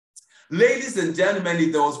 Ladies and gentlemen,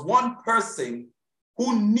 if there was one person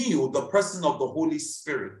who knew the person of the Holy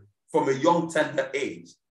Spirit from a young, tender age,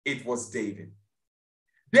 it was David.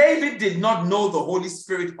 David did not know the Holy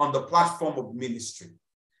Spirit on the platform of ministry.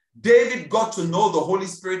 David got to know the Holy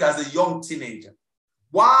Spirit as a young teenager,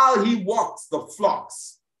 while he walked the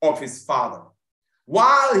flocks of his father,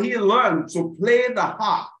 while he learned to play the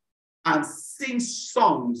harp and sing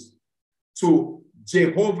songs to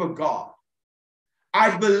Jehovah God.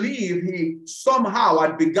 I believe he somehow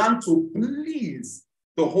had begun to please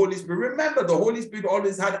the Holy Spirit. Remember, the Holy Spirit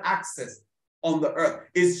always had access on the earth.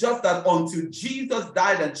 It's just that until Jesus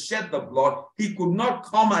died and shed the blood, he could not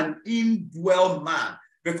come and indwell man,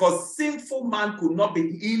 because sinful man could not be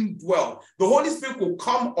indwelled. The Holy Spirit could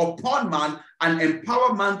come upon man and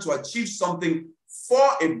empower man to achieve something for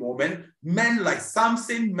a moment, men like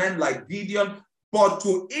Samson, men like Gideon, but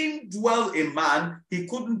to indwell a man, he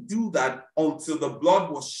couldn't do that until the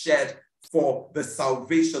blood was shed for the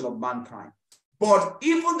salvation of mankind. But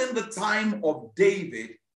even in the time of David,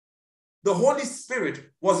 the Holy Spirit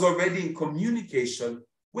was already in communication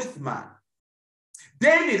with man.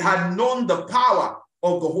 David had known the power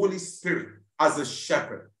of the Holy Spirit as a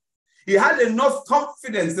shepherd. He had enough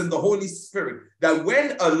confidence in the Holy Spirit that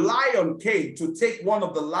when a lion came to take one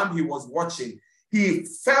of the lamb he was watching, he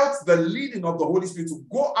felt the leading of the Holy Spirit to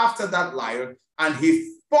go after that lion, and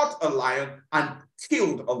he fought a lion and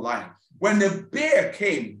killed a lion. When a bear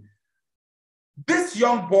came, this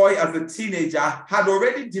young boy as a teenager had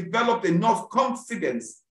already developed enough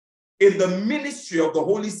confidence in the ministry of the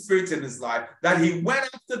Holy Spirit in his life that he went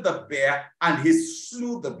after the bear and he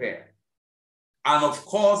slew the bear. And of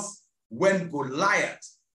course, when Goliath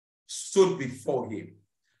stood before him,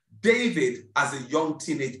 David, as a young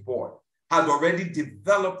teenage boy, had already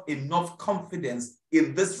developed enough confidence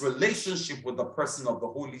in this relationship with the person of the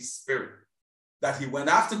Holy Spirit that he went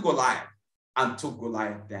after Goliath and took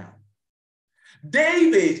Goliath down.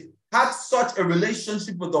 David had such a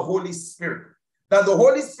relationship with the Holy Spirit that the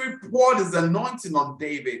Holy Spirit poured his anointing on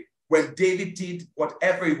David when David did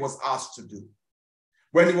whatever he was asked to do.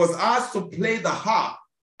 When he was asked to play the harp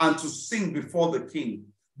and to sing before the king,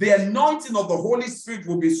 the anointing of the Holy Spirit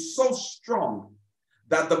will be so strong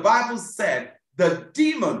that the Bible said the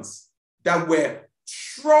demons that were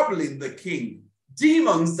troubling the king,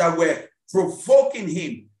 demons that were provoking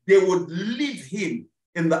him, they would leave him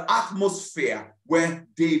in the atmosphere where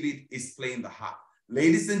David is playing the harp.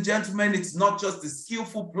 Ladies and gentlemen, it's not just the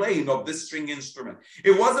skillful playing of this string instrument.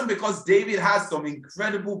 It wasn't because David had some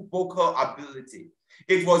incredible vocal ability.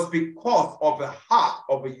 It was because of the heart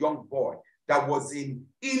of a young boy that was in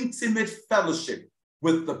intimate fellowship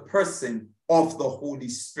with the person of the Holy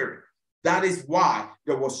Spirit. That is why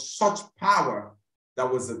there was such power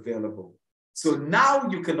that was available. So now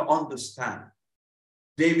you can understand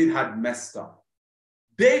David had messed up.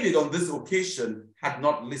 David on this occasion had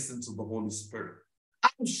not listened to the Holy Spirit.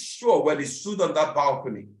 I'm sure when he stood on that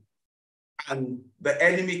balcony and the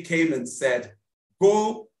enemy came and said,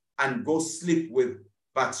 go sleep with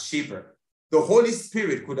Bathsheba, the Holy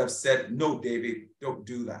Spirit could have said, no, David, don't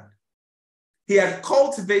do that. He had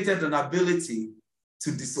cultivated an ability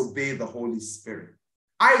to disobey the Holy Spirit.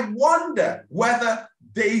 I wonder whether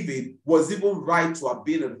David was even right to have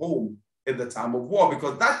been at home in the time of war,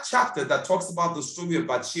 because that chapter that talks about the story of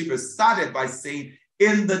Bathsheba started by saying,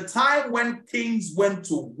 in the time when kings went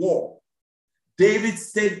to war, David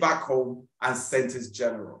stayed back home and sent his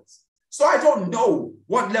generals. So I don't know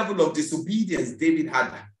what level of disobedience David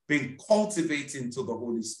had been cultivating to the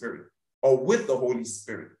Holy Spirit or with the Holy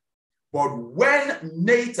Spirit. But when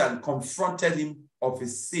Nathan confronted him of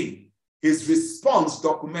his sin, his response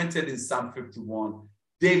documented in Psalm 51,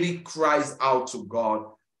 David cries out to God,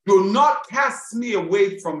 Do not cast me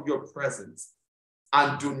away from your presence,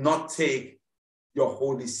 and do not take your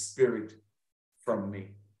Holy Spirit from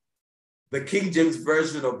me. The King James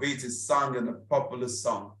Version of it is sung in a popular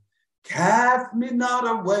song. Cast me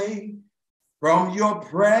not away from your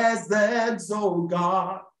presence, O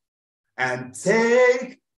God, and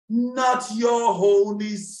take not your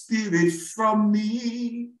Holy Spirit from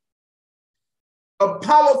me. A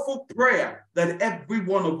powerful prayer that every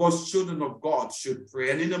one of us children of God should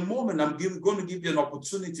pray. And in a moment, I'm going to give you an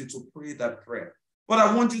opportunity to pray that prayer. But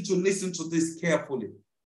I want you to listen to this carefully.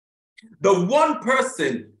 The one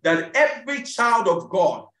person that every child of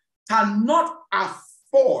God cannot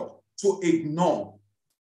afford to ignore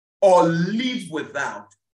or live without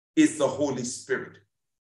is the Holy Spirit.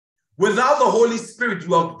 Without the Holy Spirit,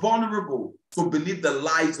 you are vulnerable to believe the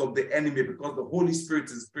lies of the enemy, because the Holy Spirit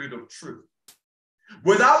is the spirit of truth.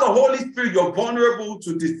 Without the Holy Spirit, you're vulnerable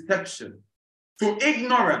to deception, to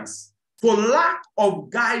ignorance, to lack of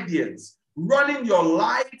guidance, running your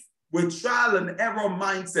life with trial and error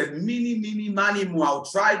mindset. Many, more. I'll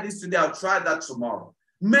try this today, I'll try that tomorrow.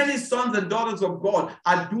 Many sons and daughters of God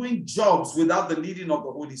are doing jobs without the leading of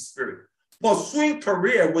the Holy Spirit, pursuing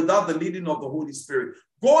career without the leading of the Holy Spirit,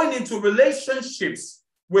 going into relationships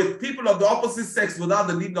with people of the opposite sex without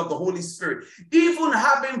the leading of the Holy Spirit, even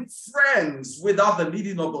having friends without the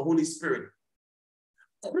leading of the Holy Spirit,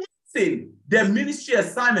 quitting their ministry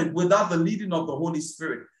assignment without the leading of the Holy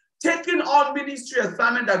Spirit, taking on ministry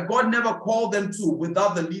assignment that God never called them to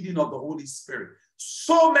without the leading of the Holy Spirit.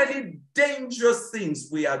 So many dangerous things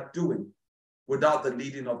we are doing without the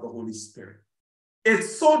leading of the Holy Spirit.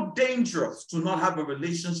 It's so dangerous to not have a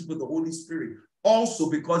relationship with the Holy Spirit, also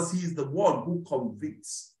because he is the one who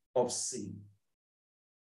convicts of sin.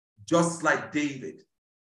 Just like David,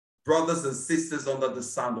 brothers and sisters under the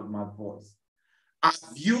sound of my voice, have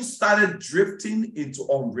you started drifting into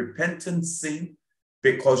unrepentant sin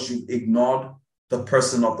because you ignored the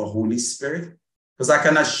person of the Holy Spirit? Because I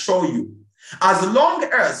can assure you, as long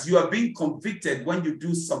as you are being convicted when you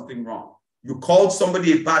do something wrong, you called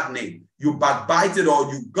somebody a bad name, you backbited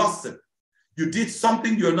or you gossip, you did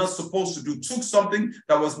something you're not supposed to do, took something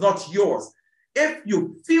that was not yours. If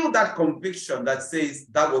you feel that conviction that says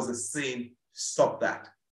that was a sin, stop that.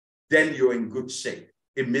 Then you're in good shape.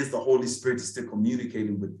 It means the Holy Spirit is still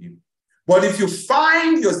communicating with you. But if you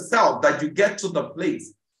find yourself that you get to the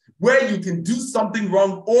place where you can do something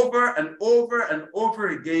wrong over and over and over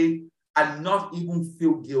again and not even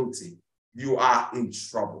feel guilty, you are in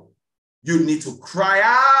trouble. You need to cry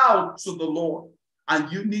out to the Lord. And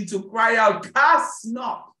you need to cry out, cast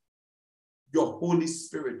not your Holy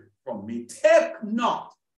Spirit from me. Take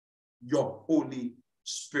not your Holy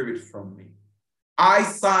Spirit from me.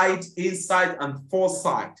 Eyesight, insight, and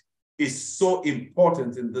foresight is so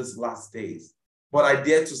important in these last days. But I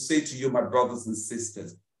dare to say to you, my brothers and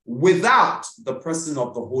sisters, without the person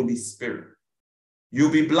of the Holy Spirit,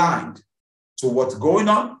 you'll be blind to what's going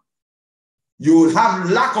on. You will have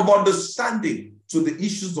lack of understanding to the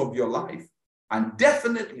issues of your life. And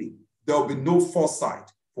definitely, there will be no foresight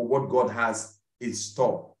for what God has in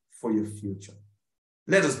store for your future.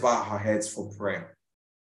 Let us bow our heads for prayer.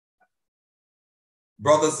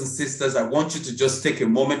 Brothers and sisters, I want you to just take a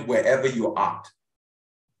moment wherever you are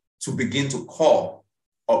to begin to call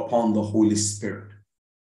upon the Holy Spirit.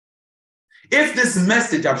 If this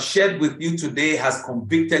message I've shared with you today has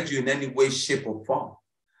convicted you in any way, shape, or form,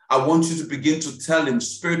 I want you to begin to tell him,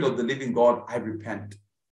 Spirit of the living God, I repent.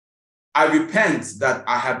 I repent that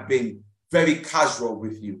I have been very casual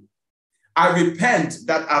with you. I repent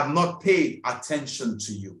that I've not paid attention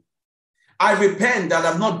to you. I repent that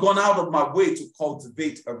I've not gone out of my way to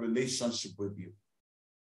cultivate a relationship with you.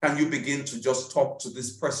 Can you begin to just talk to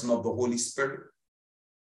this person of the Holy Spirit?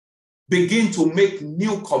 Begin to make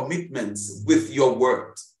new commitments with your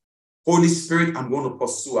word. Holy Spirit, I'm going to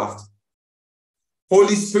pursue after.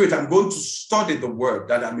 Holy Spirit, I'm going to study the word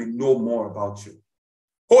that I may know more about you.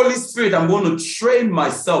 Holy Spirit, I'm going to train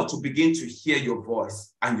myself to begin to hear your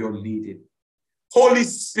voice and your leading. Holy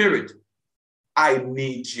Spirit, I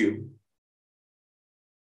need you.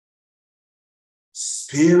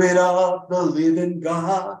 Spirit of the living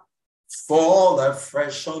God, fall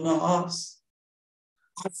afresh on us.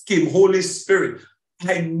 Ask him, Holy Spirit,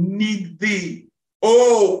 I need thee.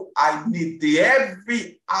 Oh, I need thee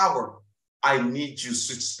every hour. I need you,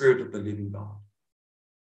 sweet Spirit of the living God.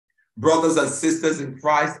 Brothers and sisters in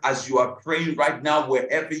Christ, as you are praying right now,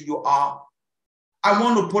 wherever you are, I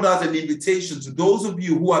want to put out an invitation to those of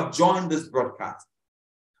you who have joined this broadcast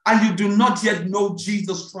and you do not yet know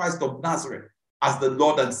Jesus Christ of Nazareth as the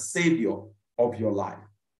Lord and Savior of your life.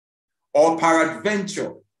 Or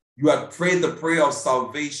peradventure, You had prayed the prayer of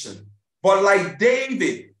salvation. But like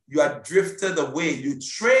David, you had drifted away. You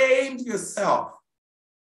trained yourself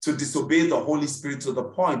to disobey the Holy Spirit to the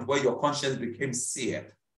point where your conscience became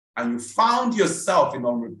seared and you found yourself in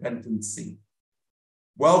unrepentant sin.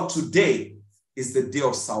 Well, today is the day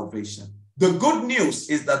of salvation. The good news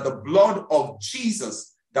is that the blood of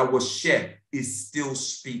Jesus that was shed is still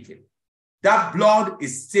speaking. That blood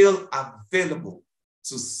is still available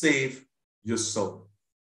to save your soul.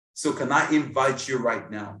 So can I invite you right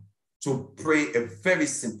now to pray a very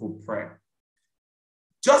simple prayer?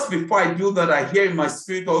 Just before I do that, I hear in my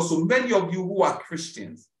spirit also many of you who are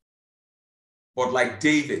Christians, but like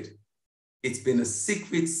David, it's been a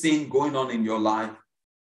secret sin going on in your life.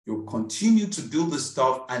 You'll continue to do this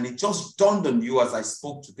stuff, and it just dawned on you as I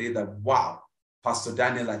spoke today that, wow, Pastor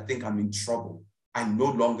Daniel, I think I'm in trouble. I no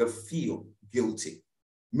longer feel guilty.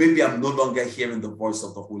 Maybe I'm no longer hearing the voice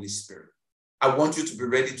of the Holy Spirit. I want you to be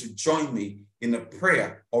ready to join me in a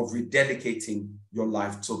prayer of rededicating your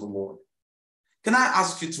life to the Lord. Can I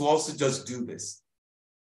ask you to also just do this?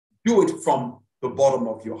 Do it from the bottom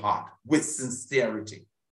of your heart with sincerity.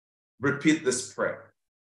 Repeat this prayer.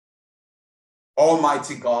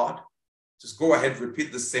 Almighty God, just go ahead,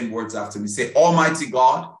 repeat the same words after me. Say, Almighty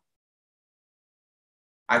God,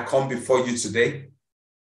 I come before you today.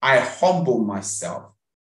 I humble myself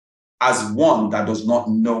as one that does not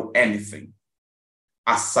know anything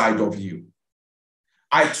aside of you.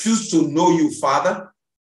 I choose to know you, Father,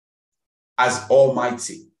 as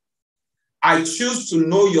Almighty. I choose to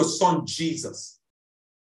know your Son, Jesus,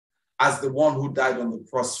 as the one who died on the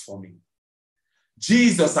cross for me.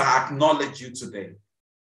 Jesus, I acknowledge you today.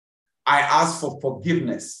 I ask for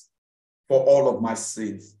forgiveness for all of my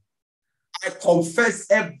sins. I confess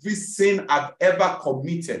every sin I've ever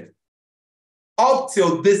committed. Up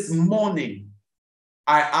till this morning,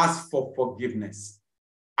 I ask for forgiveness.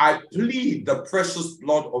 I plead the precious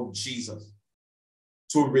blood of Jesus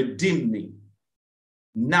to redeem me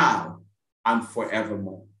now and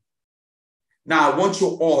forevermore. Now, I want you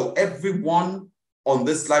all, everyone on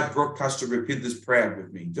this live broadcast, to repeat this prayer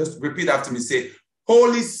with me. Just repeat after me. Say,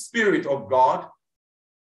 Holy Spirit of God,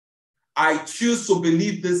 I choose to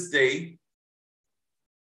believe this day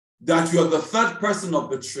that you are the third person of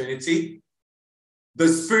the Trinity, the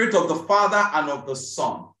Spirit of the Father and of the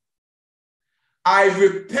Son. I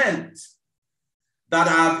repent that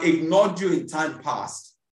I have ignored you in time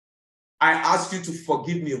past. I ask you to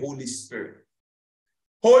forgive me, Holy Spirit.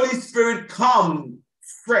 Holy Spirit, come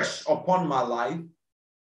fresh upon my life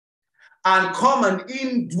and come and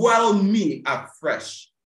indwell me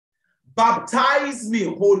afresh. Baptize me,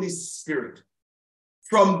 Holy Spirit.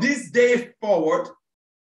 From this day forward,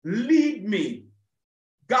 lead me,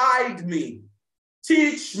 guide me,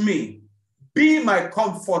 teach me, be my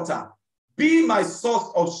comforter, be my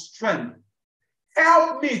source of strength.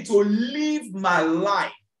 Help me to live my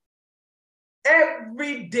life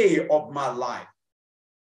every day of my life.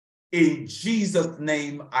 In Jesus'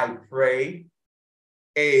 name I pray.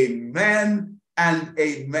 Amen and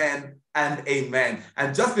amen and amen.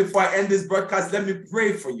 And just before I end this broadcast, let me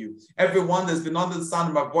pray for you. Everyone that's been under the sound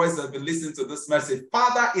of my voice, that's been listening to this message.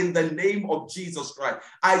 Father, in the name of Jesus Christ,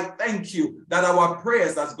 I thank you that our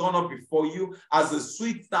prayers has gone up before you as a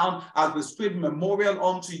sweet sound, as a sweet memorial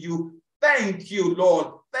unto you. Thank you, Lord.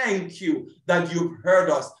 Thank you that you've heard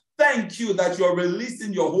us. Thank you that you're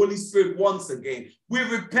releasing your Holy Spirit once again. We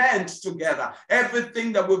repent together.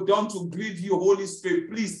 Everything that we've done to grieve you, Holy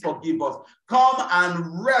Spirit, please forgive us. Come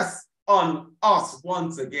and rest on us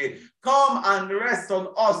once again. Come and rest on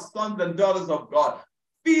us, sons and daughters of God.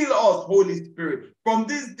 Fill us, Holy Spirit. From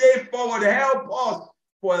this day forward, help us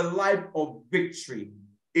for a life of victory.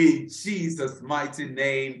 In Jesus' mighty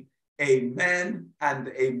name, amen and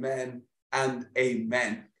amen and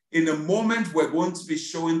amen. In a moment, we're going to be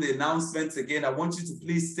showing the announcements again. I want you to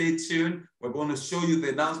please stay tuned. We're going to show you the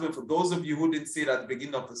announcement for those of you who didn't see it at the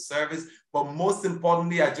beginning of the service. But most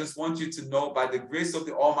importantly, I just want you to know, by the grace of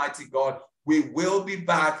the Almighty God, we will be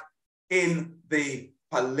back in the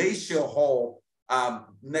Palatial Hall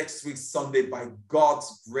next week, Sunday. By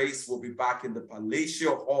God's grace, we'll be back in the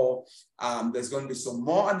Palatial Hall. There's going to be some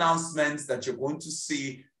more announcements that you're going to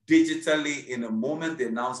see digitally in a moment. The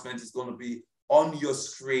announcement is going to be on your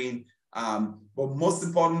screen. But most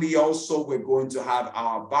importantly, also, we're going to have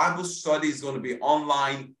our Bible study is going to be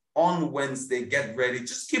online on Wednesday. Get ready.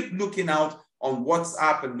 Just keep looking out on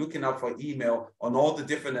WhatsApp and looking out for email on all the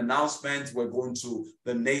different announcements. We're going to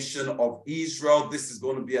the nation of Israel. This is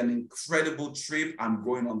going to be an incredible trip. I'm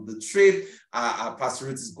going on the trip. Pastor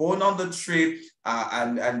Ruth is going on the trip.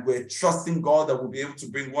 And we're trusting God that we'll be able to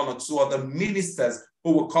bring one or two other ministers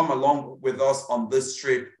who will come along with us on this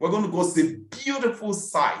trip. We're going to go see beautiful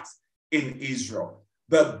sights in Israel.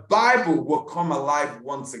 The Bible will come alive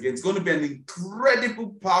once again. It's going to be an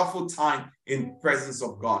incredible, powerful time in the presence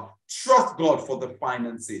of God. Trust God for the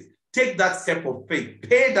finances. Take that step of faith.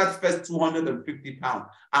 Pay that first £250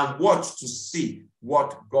 and watch to see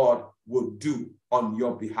what God will do on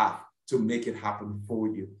your behalf to make it happen for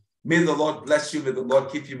you. May the Lord bless you. May the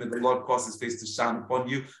Lord keep you. May the Lord cause his face to shine upon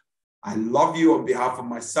you. I love you on behalf of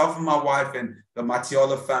myself and my wife and the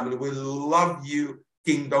Matiola family. We love you.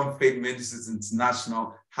 Kingdom Faith Ministries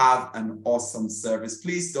International. Have an awesome service.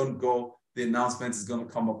 Please don't go. The announcement is going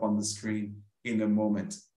to come up on the screen in a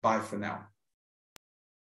moment. Bye for now.